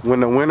garden, when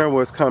the winter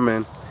was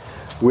coming,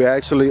 we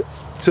actually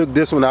took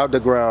this one out the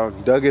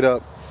ground, dug it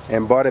up,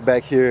 and brought it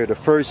back here. The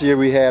first year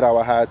we had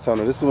our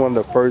Hightunnel. This is one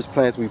of the first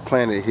plants we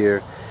planted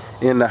here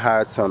in the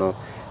Hightunnel,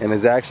 and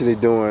it's actually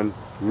doing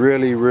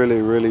really,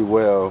 really, really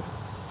well.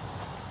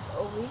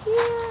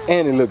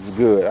 And it looks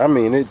good. I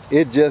mean,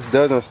 it just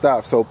doesn't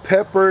stop. So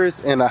peppers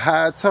in a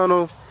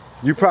Hightunnel,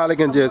 you probably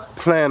can just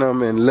plant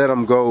them and let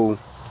them go,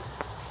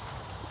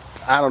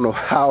 I don't know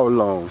how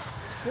long.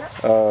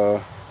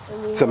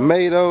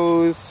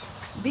 Tomatoes,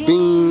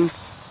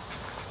 beans.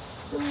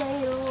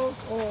 Tomatoes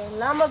and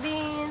lima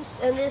beans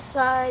on this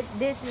side.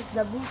 This is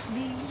the bush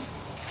beans.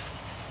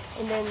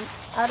 And then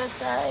other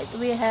side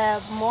we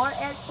have more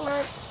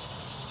eggplant.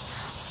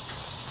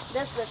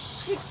 That's the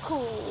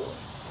shiku.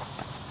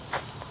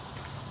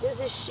 This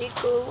is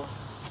shiku.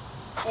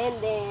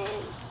 And then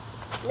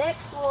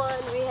next one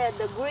we had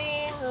the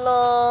green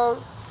long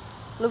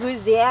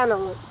Louisiana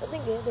one. I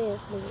think it is.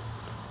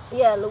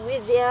 Yeah,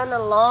 Louisiana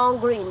long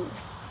green.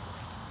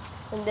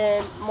 And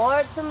then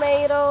more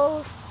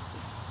tomatoes,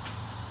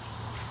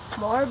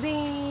 more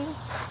beans,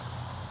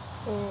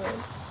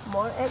 and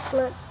more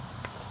eggplant.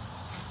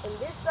 And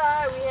this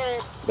side we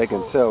had... They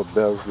can tell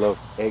Bevs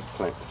loves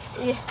eggplants.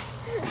 Yeah.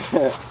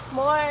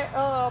 More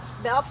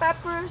bell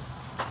peppers.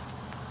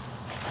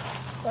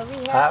 That we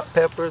have. Hot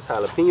peppers,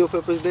 jalapeno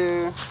peppers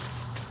there. And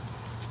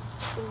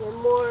then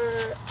more...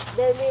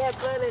 Then we have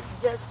planted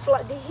just...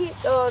 The heat,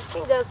 I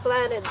think that's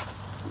planted.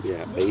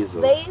 Yeah,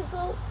 basil.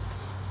 Basil.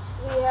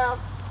 We have...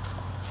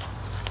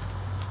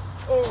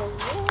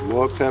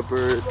 More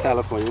peppers,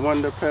 California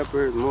Wonder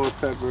peppers, more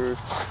peppers,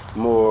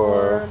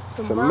 more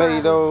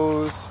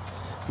tomatoes,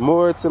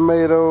 more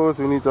tomatoes.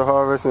 We need to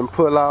harvest and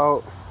pull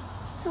out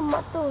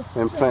tomatoes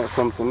and plant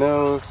something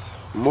else.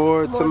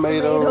 More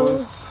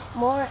tomatoes.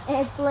 More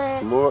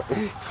eggplant. More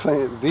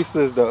eggplant. This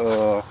is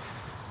the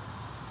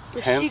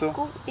Hansel?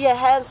 Shiku. Yeah,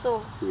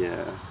 Hansel.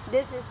 Yeah.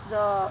 This is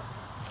the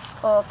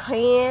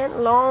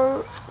cayenne,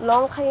 long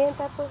cayenne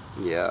pepper.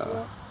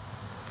 Yeah.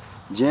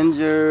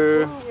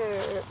 Ginger.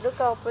 Look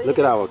how pretty. Look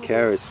at our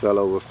carrots fell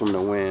over from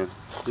the wind.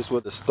 This is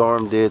what the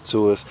storm did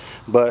to us.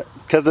 But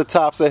because the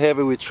tops are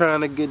heavy, we're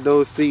trying to get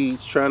those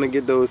seeds.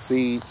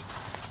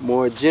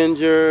 More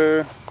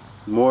ginger,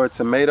 more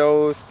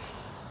tomatoes.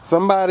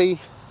 Somebody,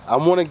 I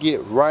want to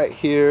get right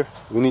here.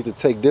 We need to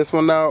take this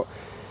one out.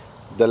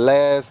 The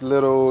last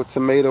little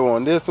tomato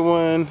on this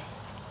one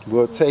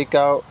we'll take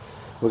out.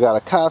 We got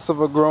a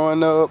cassava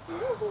growing up.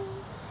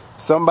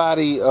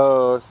 Somebody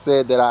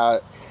said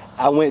that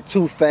I went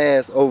too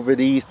fast over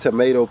these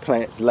tomato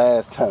plants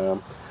last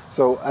time.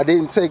 So I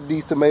didn't take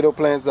these tomato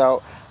plants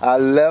out. I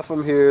left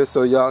them here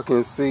so y'all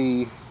can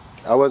see.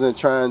 I wasn't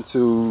trying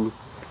to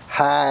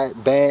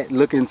hide bad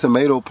looking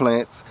tomato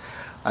plants.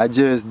 I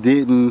just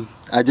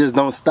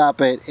don't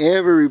stop at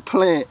every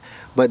plant,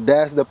 but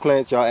that's the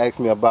plants y'all asked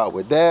me about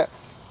with that.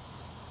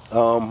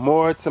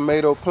 More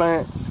tomato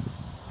plants.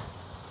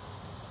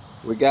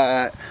 We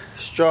got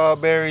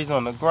strawberries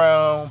on the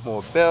ground,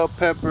 more bell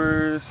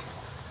peppers,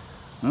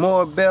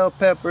 more bell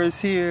peppers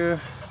here,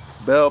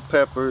 bell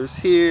peppers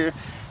here.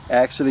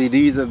 Actually,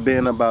 these have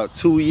been about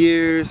 2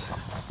 years.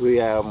 We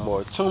have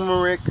more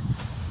turmeric,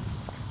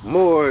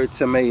 more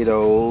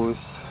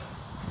tomatoes.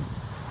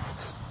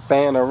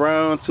 Span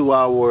around to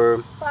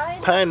our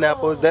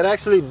pineapples that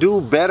actually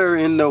do better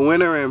in the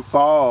winter and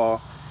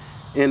fall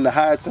in the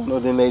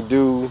Hightunnel than they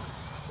do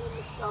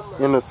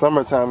in the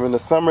summertime. In the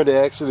summer, they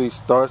actually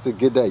starts to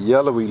get that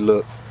yellowy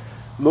look.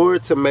 More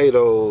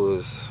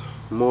tomatoes,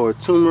 more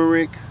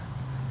turmeric,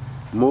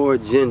 more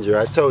ginger.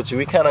 I told you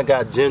we kind of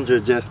got ginger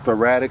just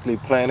sporadically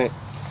planted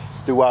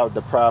throughout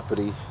the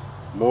property.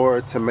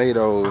 More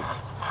tomatoes.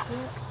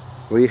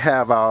 We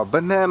have our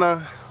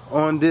banana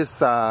on this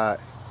side,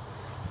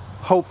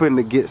 hoping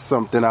to get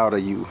something out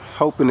of you.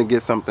 Hoping to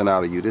get something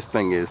out of you. This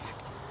thing is,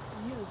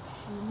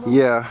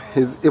 yeah,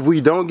 if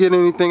we don't get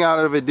anything out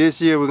of it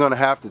this year, we're gonna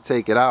have to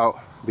take it out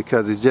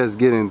because it's just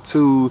getting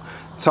too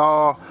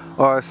tall.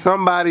 Or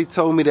somebody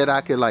told me that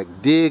I could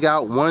like dig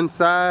out one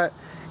side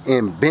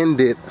and bend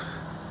it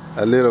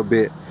a little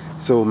bit.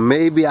 So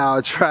maybe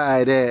I'll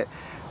try that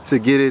to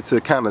get it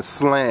to kind of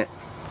slant.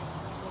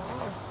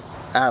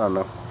 I don't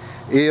know.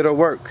 It'll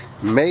work.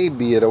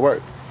 Maybe it'll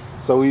work.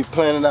 So we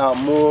planted out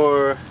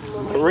more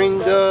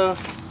moringa,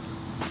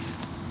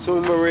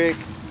 turmeric,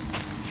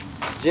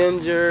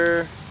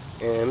 ginger,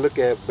 and look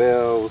at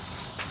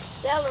Bhevs.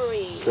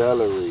 Celery.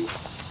 Celery.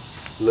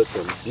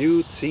 Looking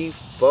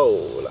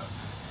beautiful.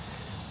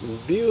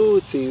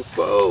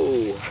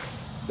 Beautiful.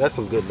 That's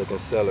some good looking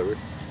celery.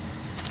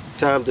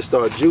 Time to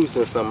start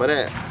juicing some of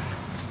that.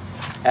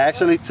 I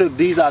actually took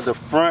these out the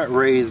front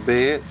raised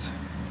beds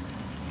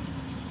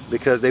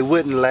because they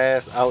wouldn't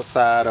last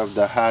outside of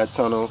the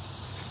Hightunnel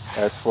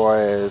as far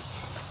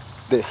as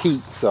the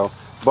heat. So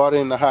bought it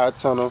in the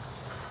Hightunnel.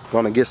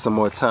 Gonna get some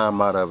more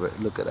time out of it.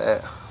 Look at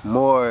that.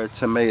 More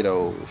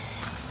tomatoes.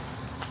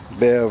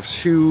 Bhevs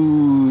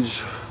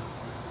huge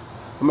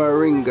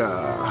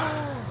moringa.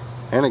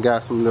 And it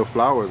got some little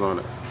flowers on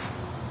it.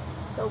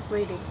 So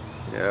pretty.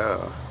 Yeah.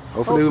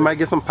 Hopefully we might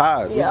get some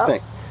pies. Yeah. What you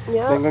think?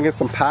 Yeah. Think we're gonna get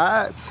some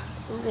pies?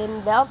 And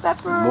then bell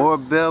pepper. More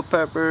bell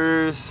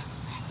peppers.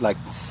 Like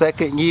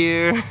second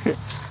year.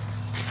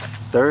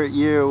 Third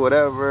year,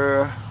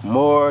 whatever.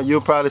 More. You'll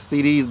probably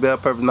see these bell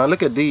peppers. Now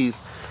look at these.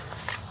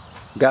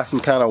 Got some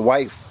kind of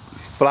white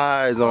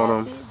flies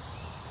on them.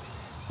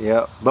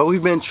 Yeah. But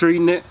we've been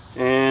treating it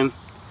and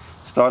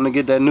starting to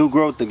get that new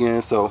growth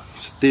again. So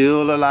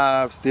still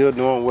alive, still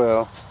doing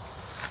well.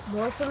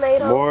 More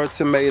tomatoes. More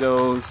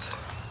tomatoes.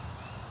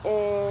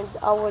 And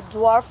our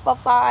dwarf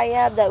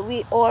papaya that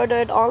we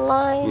ordered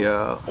online.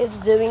 Yeah. It's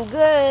doing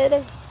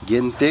good.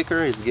 Getting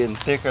thicker. It's getting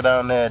thicker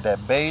down there at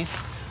that base.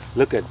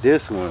 Look at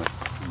this one.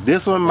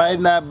 This one might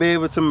not be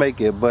able to make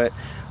it, but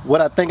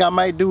what I think I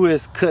might do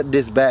is cut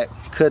this back,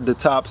 cut the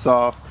tops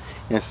off,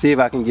 and see if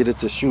I can get it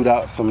to shoot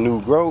out some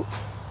new growth.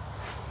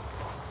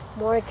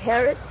 More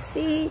carrot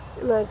seeds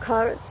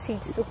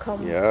to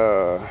come.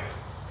 Yeah.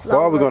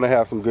 Boy, we're gonna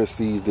have some good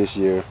seeds this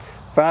year.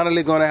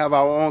 Finally gonna have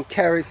our own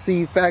carrot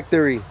seed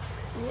factory.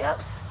 Yep.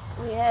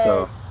 We have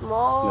So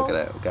more. look at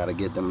that. We gotta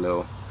get them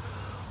little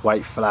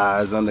white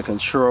flies under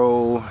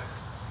control.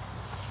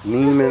 We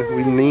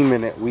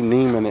neeming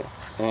it.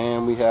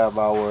 And we have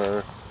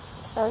our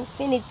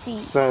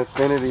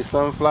Sunfinity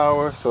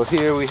sunflower. So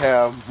here we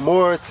have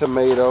more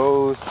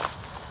tomatoes.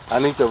 I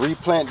need to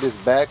replant this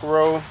back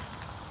row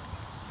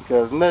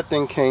because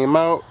nothing came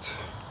out.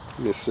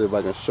 Let me see if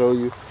I can show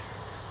you.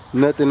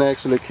 Nothing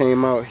actually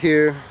came out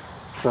here.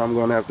 So I'm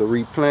gonna have to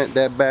replant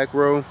that back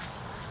row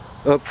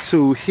up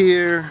to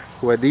here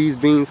where these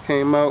beans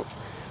came out.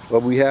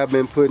 But we have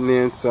been putting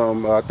in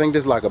some, I think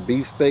this is like a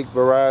beefsteak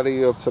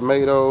variety of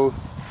tomato.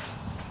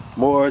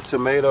 More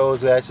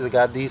tomatoes. We actually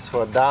got these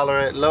for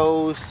 $1 at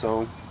Lowe's,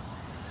 so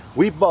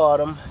we bought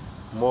them.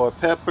 More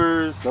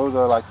peppers. Those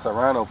are like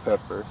serrano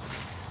peppers.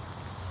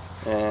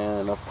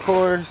 And of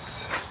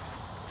course,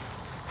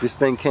 this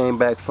thing came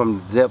back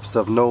from the depths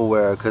of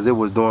nowhere because it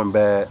was doing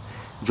bad.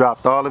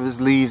 Dropped all of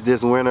its leaves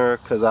this winter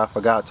because I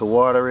forgot to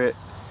water it.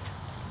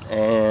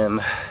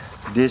 And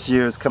this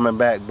year is coming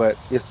back, but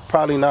it's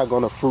probably not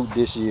going to fruit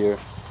this year.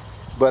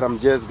 But I'm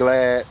just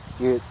glad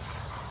it's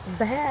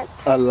back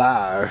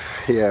alive.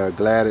 Yeah,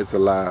 glad it's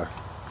alive.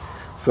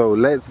 So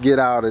let's get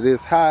out of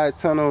this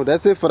Hightunnel.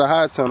 That's it for the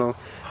Hightunnel.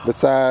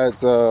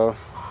 Besides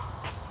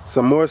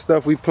some more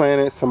stuff we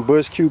planted, some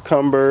bush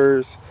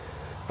cucumbers,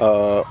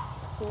 tomatoes,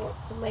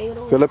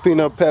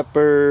 Filipino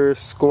peppers,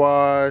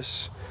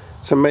 squash,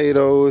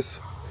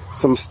 tomatoes,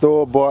 some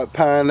store-bought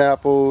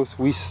pineapples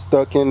we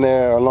stuck in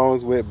there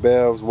along with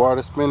Bhevs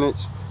water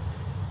spinach.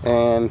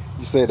 And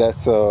you say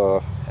that's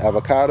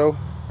avocado?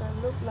 That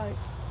look like.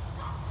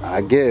 I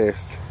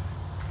guess.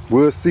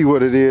 We'll see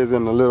what it is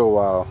in a little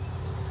while.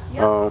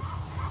 Yep.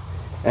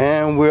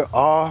 And we're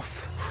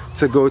off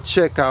to go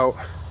check out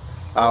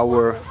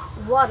our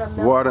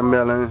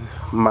watermelon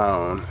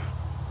mound.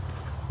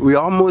 We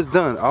almost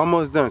done,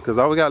 because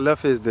all we got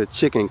left is the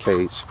chicken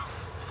cage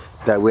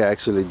that we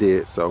actually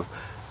did. So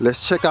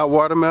let's check out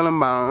watermelon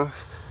mound.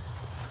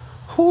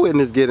 Who, and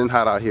it's getting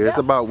hot out here. It's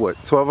about what,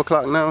 12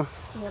 o'clock now?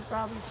 Yeah,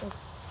 probably so.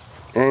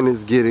 And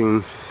it's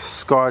getting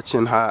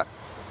scorching hot.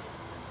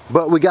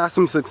 But we got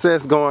some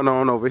success going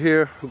on over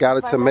here. Got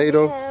a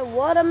tomato.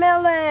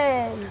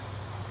 Watermelon.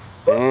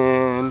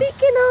 And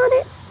picking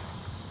on it.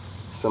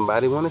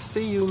 Somebody want to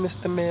see you,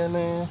 Mr.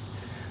 Melon.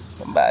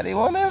 Somebody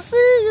want to see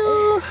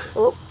you.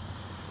 Oh,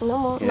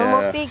 no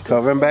more peeking.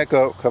 Covering back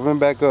up, covering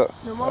back up.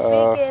 No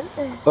more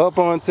peeking. Up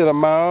onto the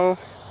mound,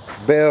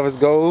 Bhevs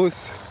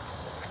goes.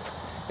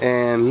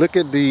 And look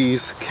at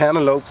these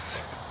cantaloupes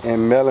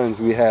and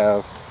melons we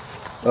have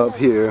up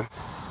here.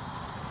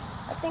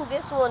 I think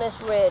this one is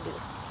ready.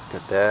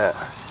 Look at that.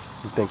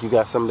 You think you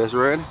got something that's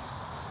ready?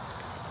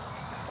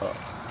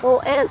 Oh,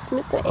 ants,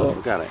 Mr. Ants.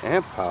 We got an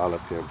ant pile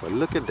up here, but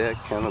look at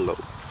that cantaloupe.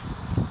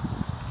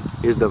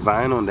 Is the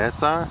vine on that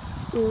side?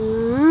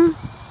 Oh,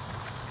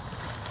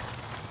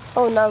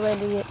 not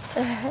ready yet.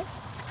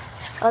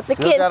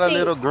 Still got a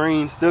little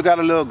green. Still got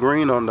a little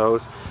green on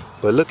those.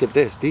 But look at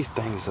this. These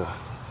things are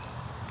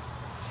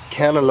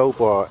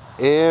cantaloupe are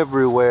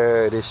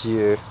everywhere this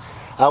year.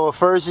 Our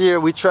first year,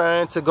 we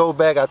trying to go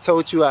back. I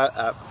told you,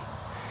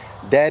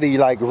 Daddy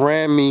like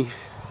ran me.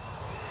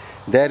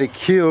 Daddy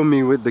killed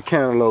me with the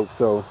cantaloupe,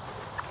 so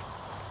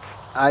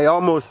I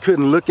almost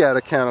couldn't look at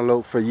a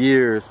cantaloupe for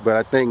years. But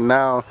I think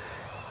now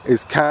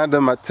it's kind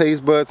of, my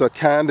taste buds are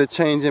kind of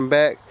changing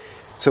back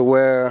to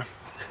where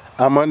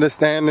I'm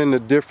understanding the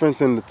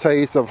difference in the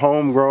taste of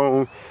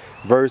homegrown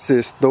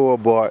versus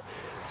store-bought.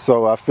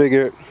 So I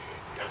figured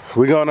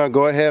we're gonna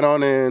go ahead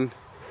on and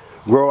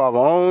grow our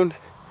own,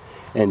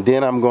 and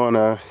then I'm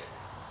gonna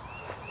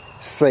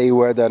say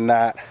whether or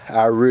not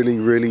I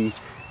really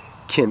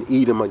can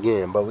eat them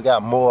again. But we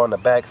got more on the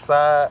back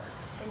side.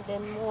 And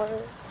then more.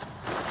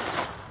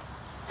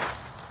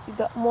 You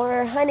got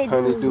more honeydew.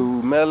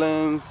 Honeydew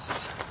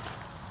melons.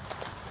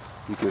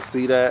 You can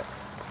see that.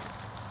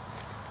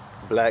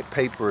 Black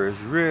paper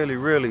is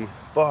really,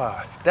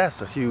 boy,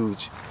 that's a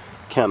huge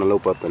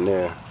cantaloupe up in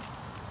there.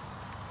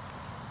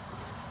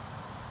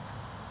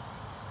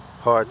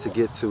 Hard to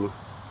get to.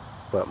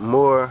 But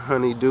more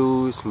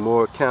honeydews,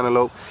 more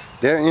cantaloupe.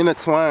 They're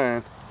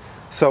intertwined.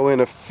 So in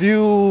a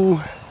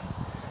few,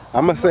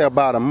 I'm gonna say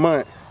about a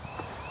month,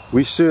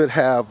 we should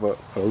have a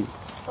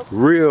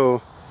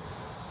real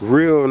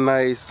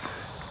nice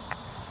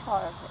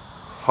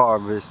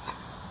harvest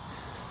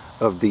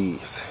of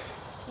these.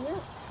 Yeah.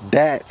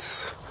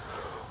 That's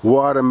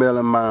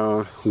watermelon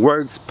mound.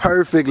 Works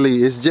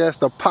perfectly. It's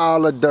just a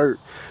pile of dirt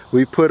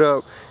we put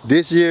up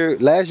this year.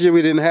 Last year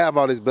we didn't have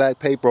all this black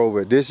paper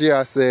over it. This year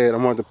I said I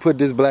wanted to put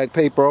this black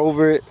paper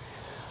over it.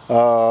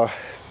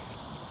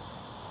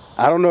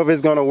 I don't know if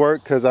it's gonna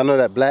work because I know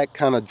that black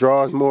kind of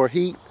draws more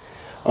heat.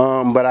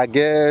 But I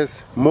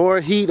guess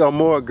more heat or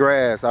more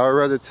grass. I would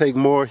rather take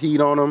more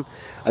heat on them.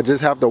 I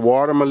just have to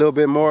water them a little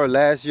bit more.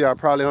 Last year I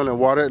probably only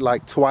watered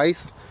like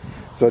twice.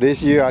 So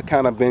this year I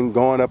kind of been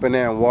going up in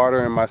there and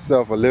watering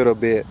myself a little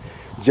bit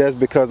just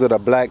because of the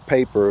black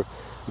paper.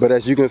 But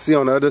as you can see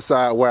on the other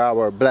side where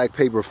our black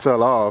paper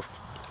fell off,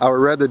 I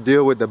would rather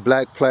deal with the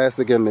black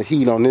plastic and the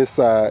heat on this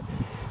side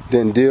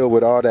than deal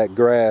with all that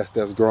grass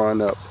that's growing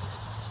up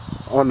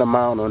on the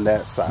mound on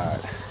that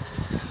side.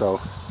 So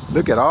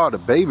look at all the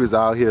babies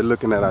out here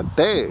looking at our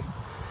dad.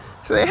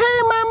 Say,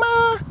 hey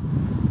mama,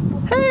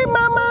 hey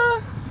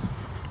mama.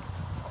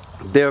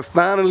 They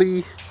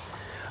finally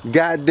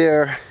got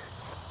their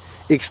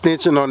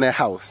extension on their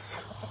house.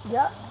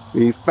 Yep.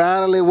 We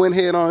finally went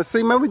ahead on.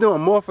 See, man, we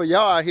doing more for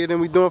y'all out here than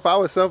we doing for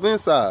ourselves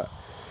inside.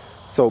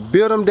 So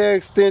build them their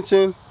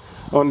extension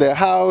on their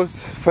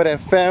house for that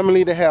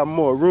family to have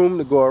more room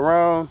to go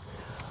around.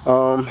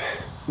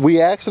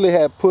 We actually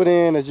had put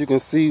in, as you can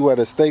see where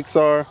the stakes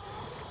are,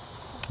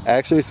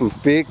 actually some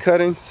fig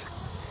cuttings,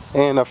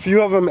 and a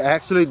few of them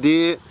actually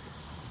did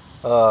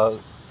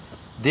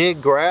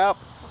grab,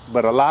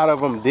 but a lot of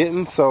them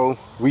didn't. So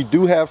we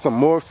do have some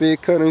more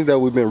fig cuttings that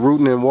we've been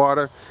rooting in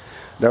water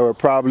that we're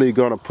probably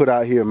going to put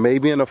out here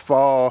maybe in the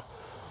fall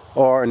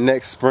or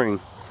next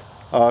spring.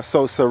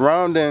 So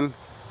surrounding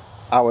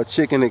our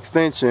chicken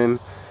extension,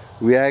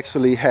 we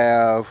actually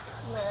have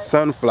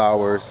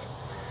sunflowers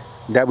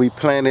that we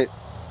planted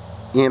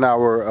in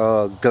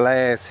our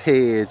glass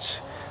hedge,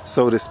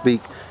 so to speak,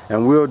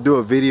 and we'll do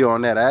a video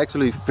on that. I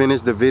actually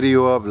finished the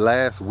video up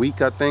last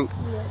week, I think,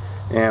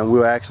 and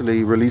we'll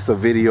actually release a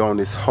video on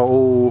this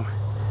whole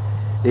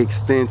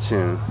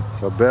extension.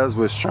 But Bhevs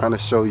was trying to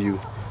show you.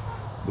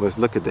 Let's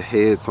look at the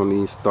heads on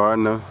these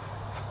starting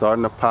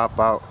to pop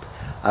out.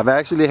 I've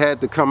actually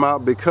had to come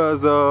out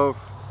because of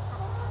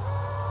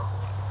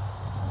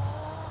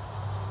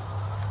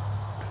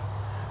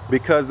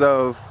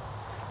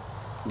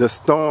the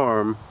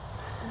storm.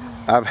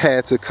 I've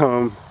had to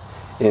come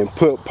and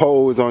put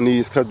poles on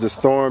these because the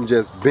storm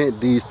just bent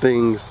these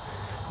things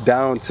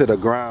down to the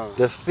ground.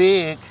 The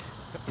fig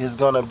is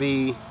gonna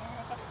be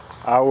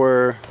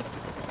our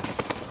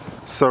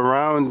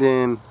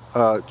surrounding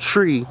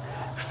tree.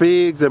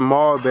 Figs and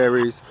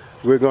mulberries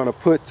we're gonna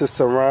put to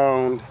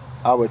surround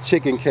our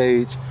chicken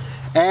cage.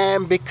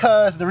 And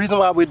because the reason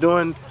why we're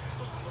doing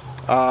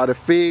the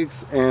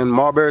figs and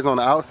mulberries on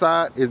the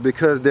outside is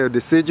because they're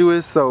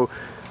deciduous. So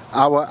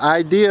our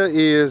idea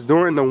is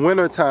during the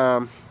winter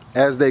time,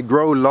 as they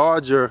grow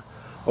larger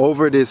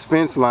over this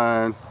fence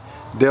line,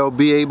 they'll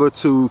be able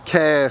to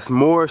cast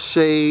more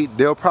shade.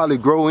 They'll probably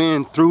grow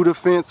in through the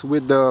fence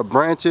with the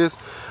branches,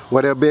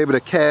 where they'll be able to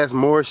cast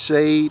more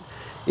shade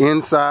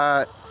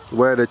inside,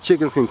 where the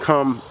chickens can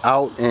come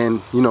out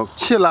and, you know,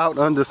 chill out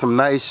under some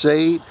nice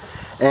shade.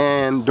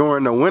 And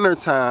during the winter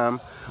time,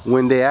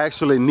 when they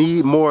actually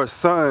need more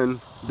sun,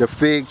 the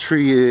fig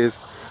tree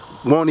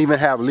won't even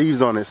have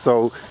leaves on it,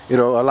 so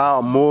it'll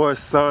allow more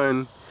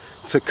sun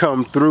to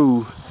come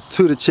through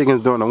to the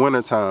chickens during the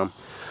winter time.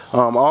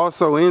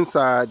 Also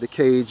inside the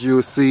cage,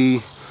 you'll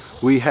see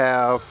we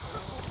have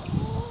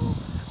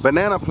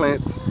banana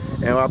plants,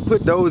 and I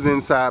put those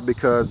inside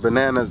because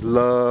bananas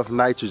love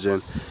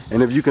nitrogen.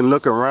 And if you can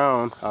look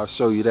around, I'll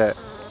show you that.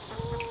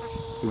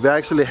 We've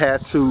actually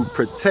had to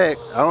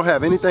protect, I don't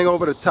have anything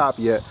over the top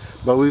yet,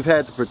 but we've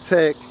had to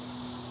protect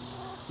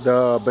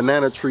the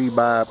banana tree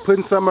by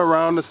putting some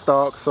around the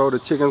stalk so the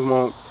chickens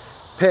won't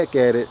peck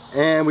at it.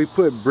 And we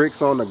put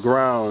bricks on the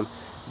ground,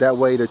 that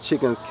way the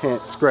chickens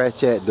can't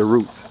scratch at the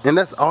roots. And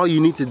that's all you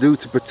need to do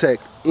to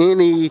protect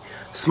any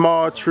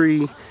small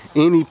tree,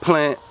 any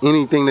plant,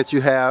 anything that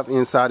you have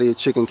inside of your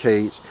chicken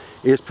cage.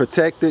 It's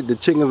protected. The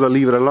chickens will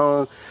leave it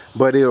alone,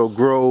 but it'll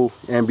grow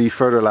and be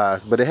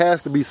fertilized. But it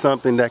has to be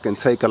something that can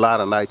take a lot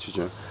of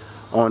nitrogen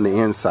on the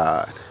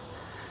inside.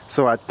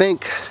 So I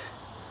think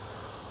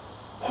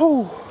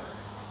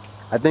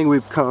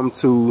we've come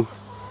to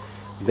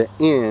the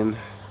end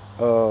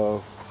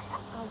of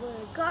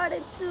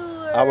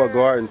our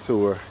garden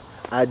tour.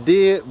 I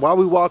did, while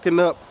we walking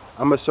up,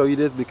 I'm gonna show you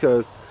this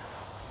because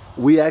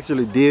we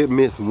actually did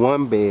miss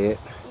one bed.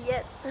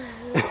 Yep.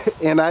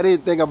 And I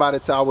didn't think about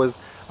it till I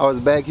was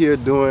back here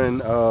doing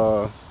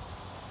the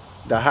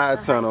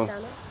Hightunnel,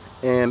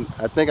 and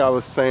I think I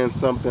was saying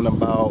something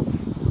about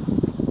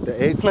the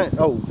eggplant.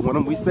 Oh,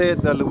 when we said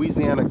the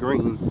Louisiana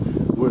green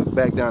was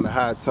back down the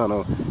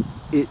Hightunnel,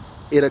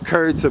 it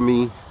occurred to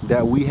me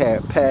that we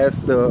had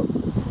passed up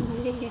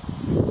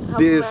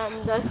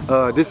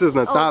this is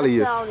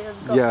Nathalia's.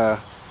 Yeah,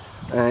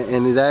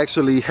 and it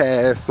actually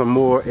has some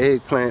more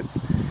eggplants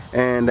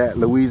and that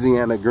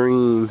Louisiana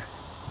green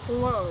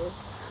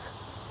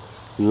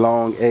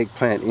long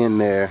eggplant in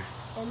there.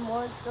 And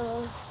more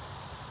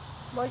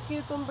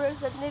cucumbers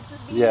that need to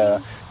be. Yeah,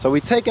 so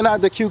we taking out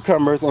the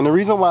cucumbers, and the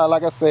reason why,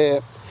 like I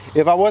said,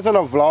 if I wasn't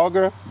a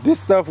vlogger, this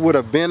stuff would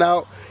have been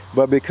out,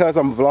 but because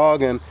I'm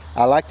vlogging,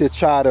 I like to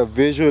try to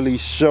visually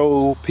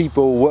show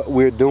people what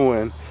we're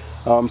doing.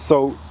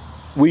 So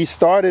we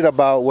started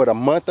about, what, a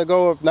month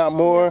ago, if not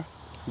more,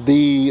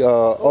 the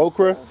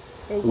okra,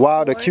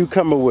 while the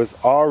cucumber was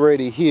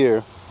already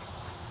here.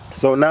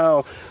 So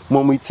now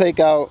when we take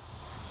out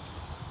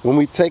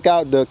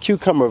the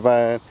cucumber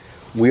vine,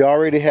 we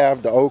already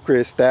have the okra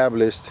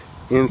established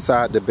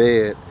inside the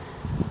bed.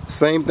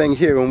 Same thing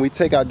here, when we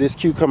take out this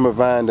cucumber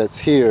vine that's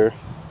here,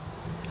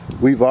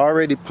 we've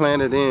already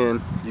planted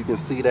in, you can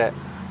see that,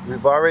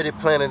 we've already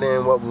planted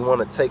in what we want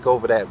to take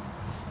over that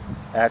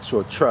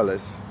actual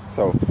trellis.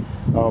 So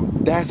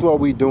that's what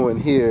we're doing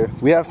here.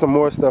 We have some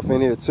more stuff in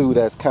here too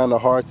that's kind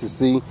of hard to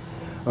see,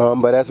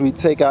 but as we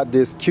take out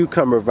this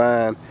cucumber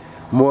vine,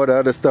 more of the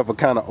other stuff will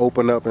kind of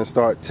open up and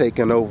start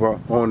taking over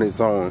on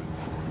its own.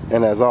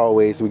 And as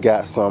always, we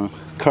got some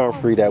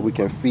comfrey that we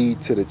can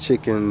feed to the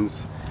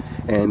chickens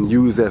and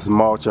use as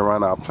mulch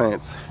around our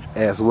plants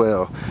as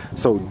well.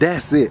 So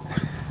that's it.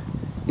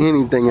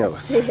 Anything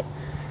else?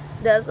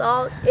 That's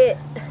all it.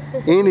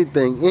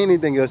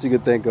 anything else you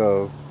could think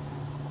of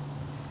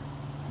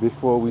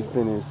before we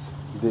finish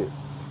this?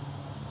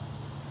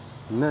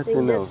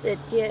 Nothing else.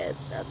 That's it,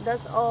 yes.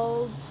 That's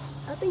all.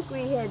 I think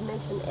we had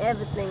mentioned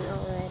everything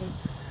already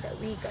that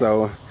we got.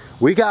 So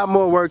we got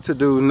more work to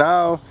do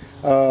now.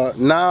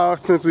 Now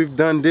since we've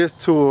done this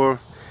tour,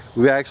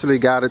 we actually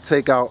got to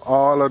take out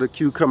all of the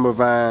cucumber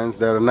vines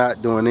that are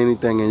not doing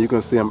anything, and you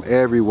can see them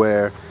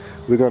everywhere.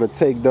 We're going to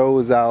take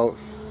those out.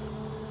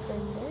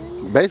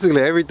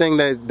 Basically everything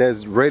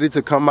that's ready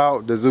to come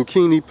out. The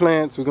zucchini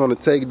plants, we're going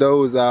to take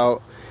those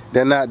out.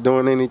 They're not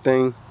doing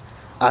anything.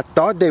 I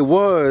thought they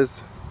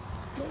was.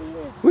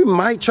 We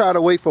might try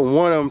to wait for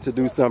one of them to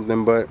do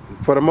something, but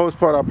for the most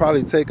part I'll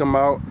probably take them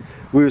out.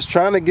 We was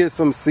trying to get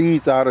some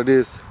seeds out of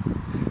this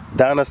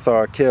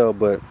dinosaur kale,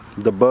 but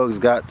the bugs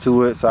got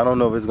to it, so I don't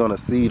know if it's gonna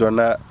seed or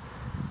not.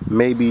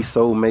 Maybe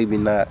so, maybe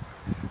not.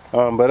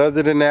 But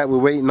other than that, we're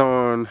waiting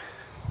on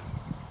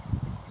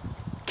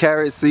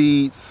carrot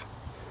seeds,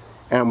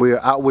 and we're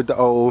out with the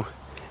old,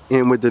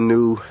 in with the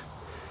new.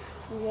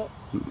 Yep.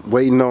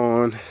 Waiting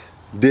on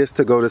this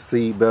to go to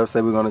seed. Belle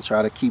said we're gonna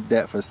try to keep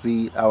that for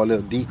seed, our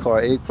little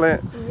decoy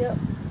eggplant. Yep.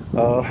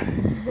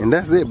 And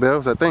that's it,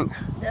 Belle, I think.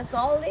 That's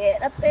all it,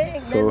 I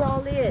think. So, that's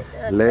all it.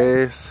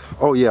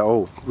 Oh yeah,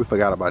 we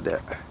forgot about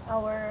that.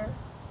 Our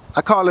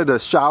I call it a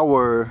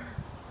shower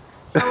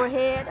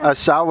head. a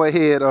shower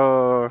head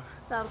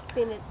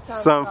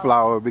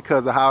sunflower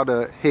because of how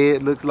the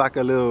head looks like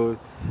little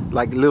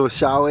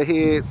shower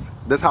heads.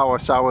 That's how a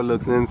shower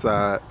looks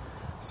inside.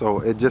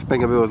 So just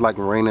think of it was like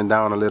raining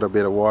down a little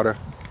bit of water.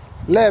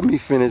 Let me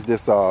finish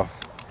this off.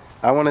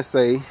 I want to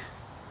say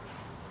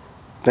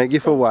thank you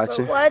for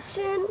watching.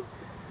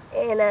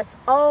 And as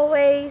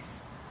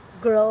always,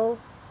 grow,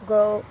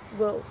 grow,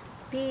 grow.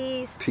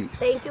 Peace. Peace.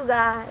 Thank you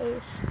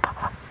guys.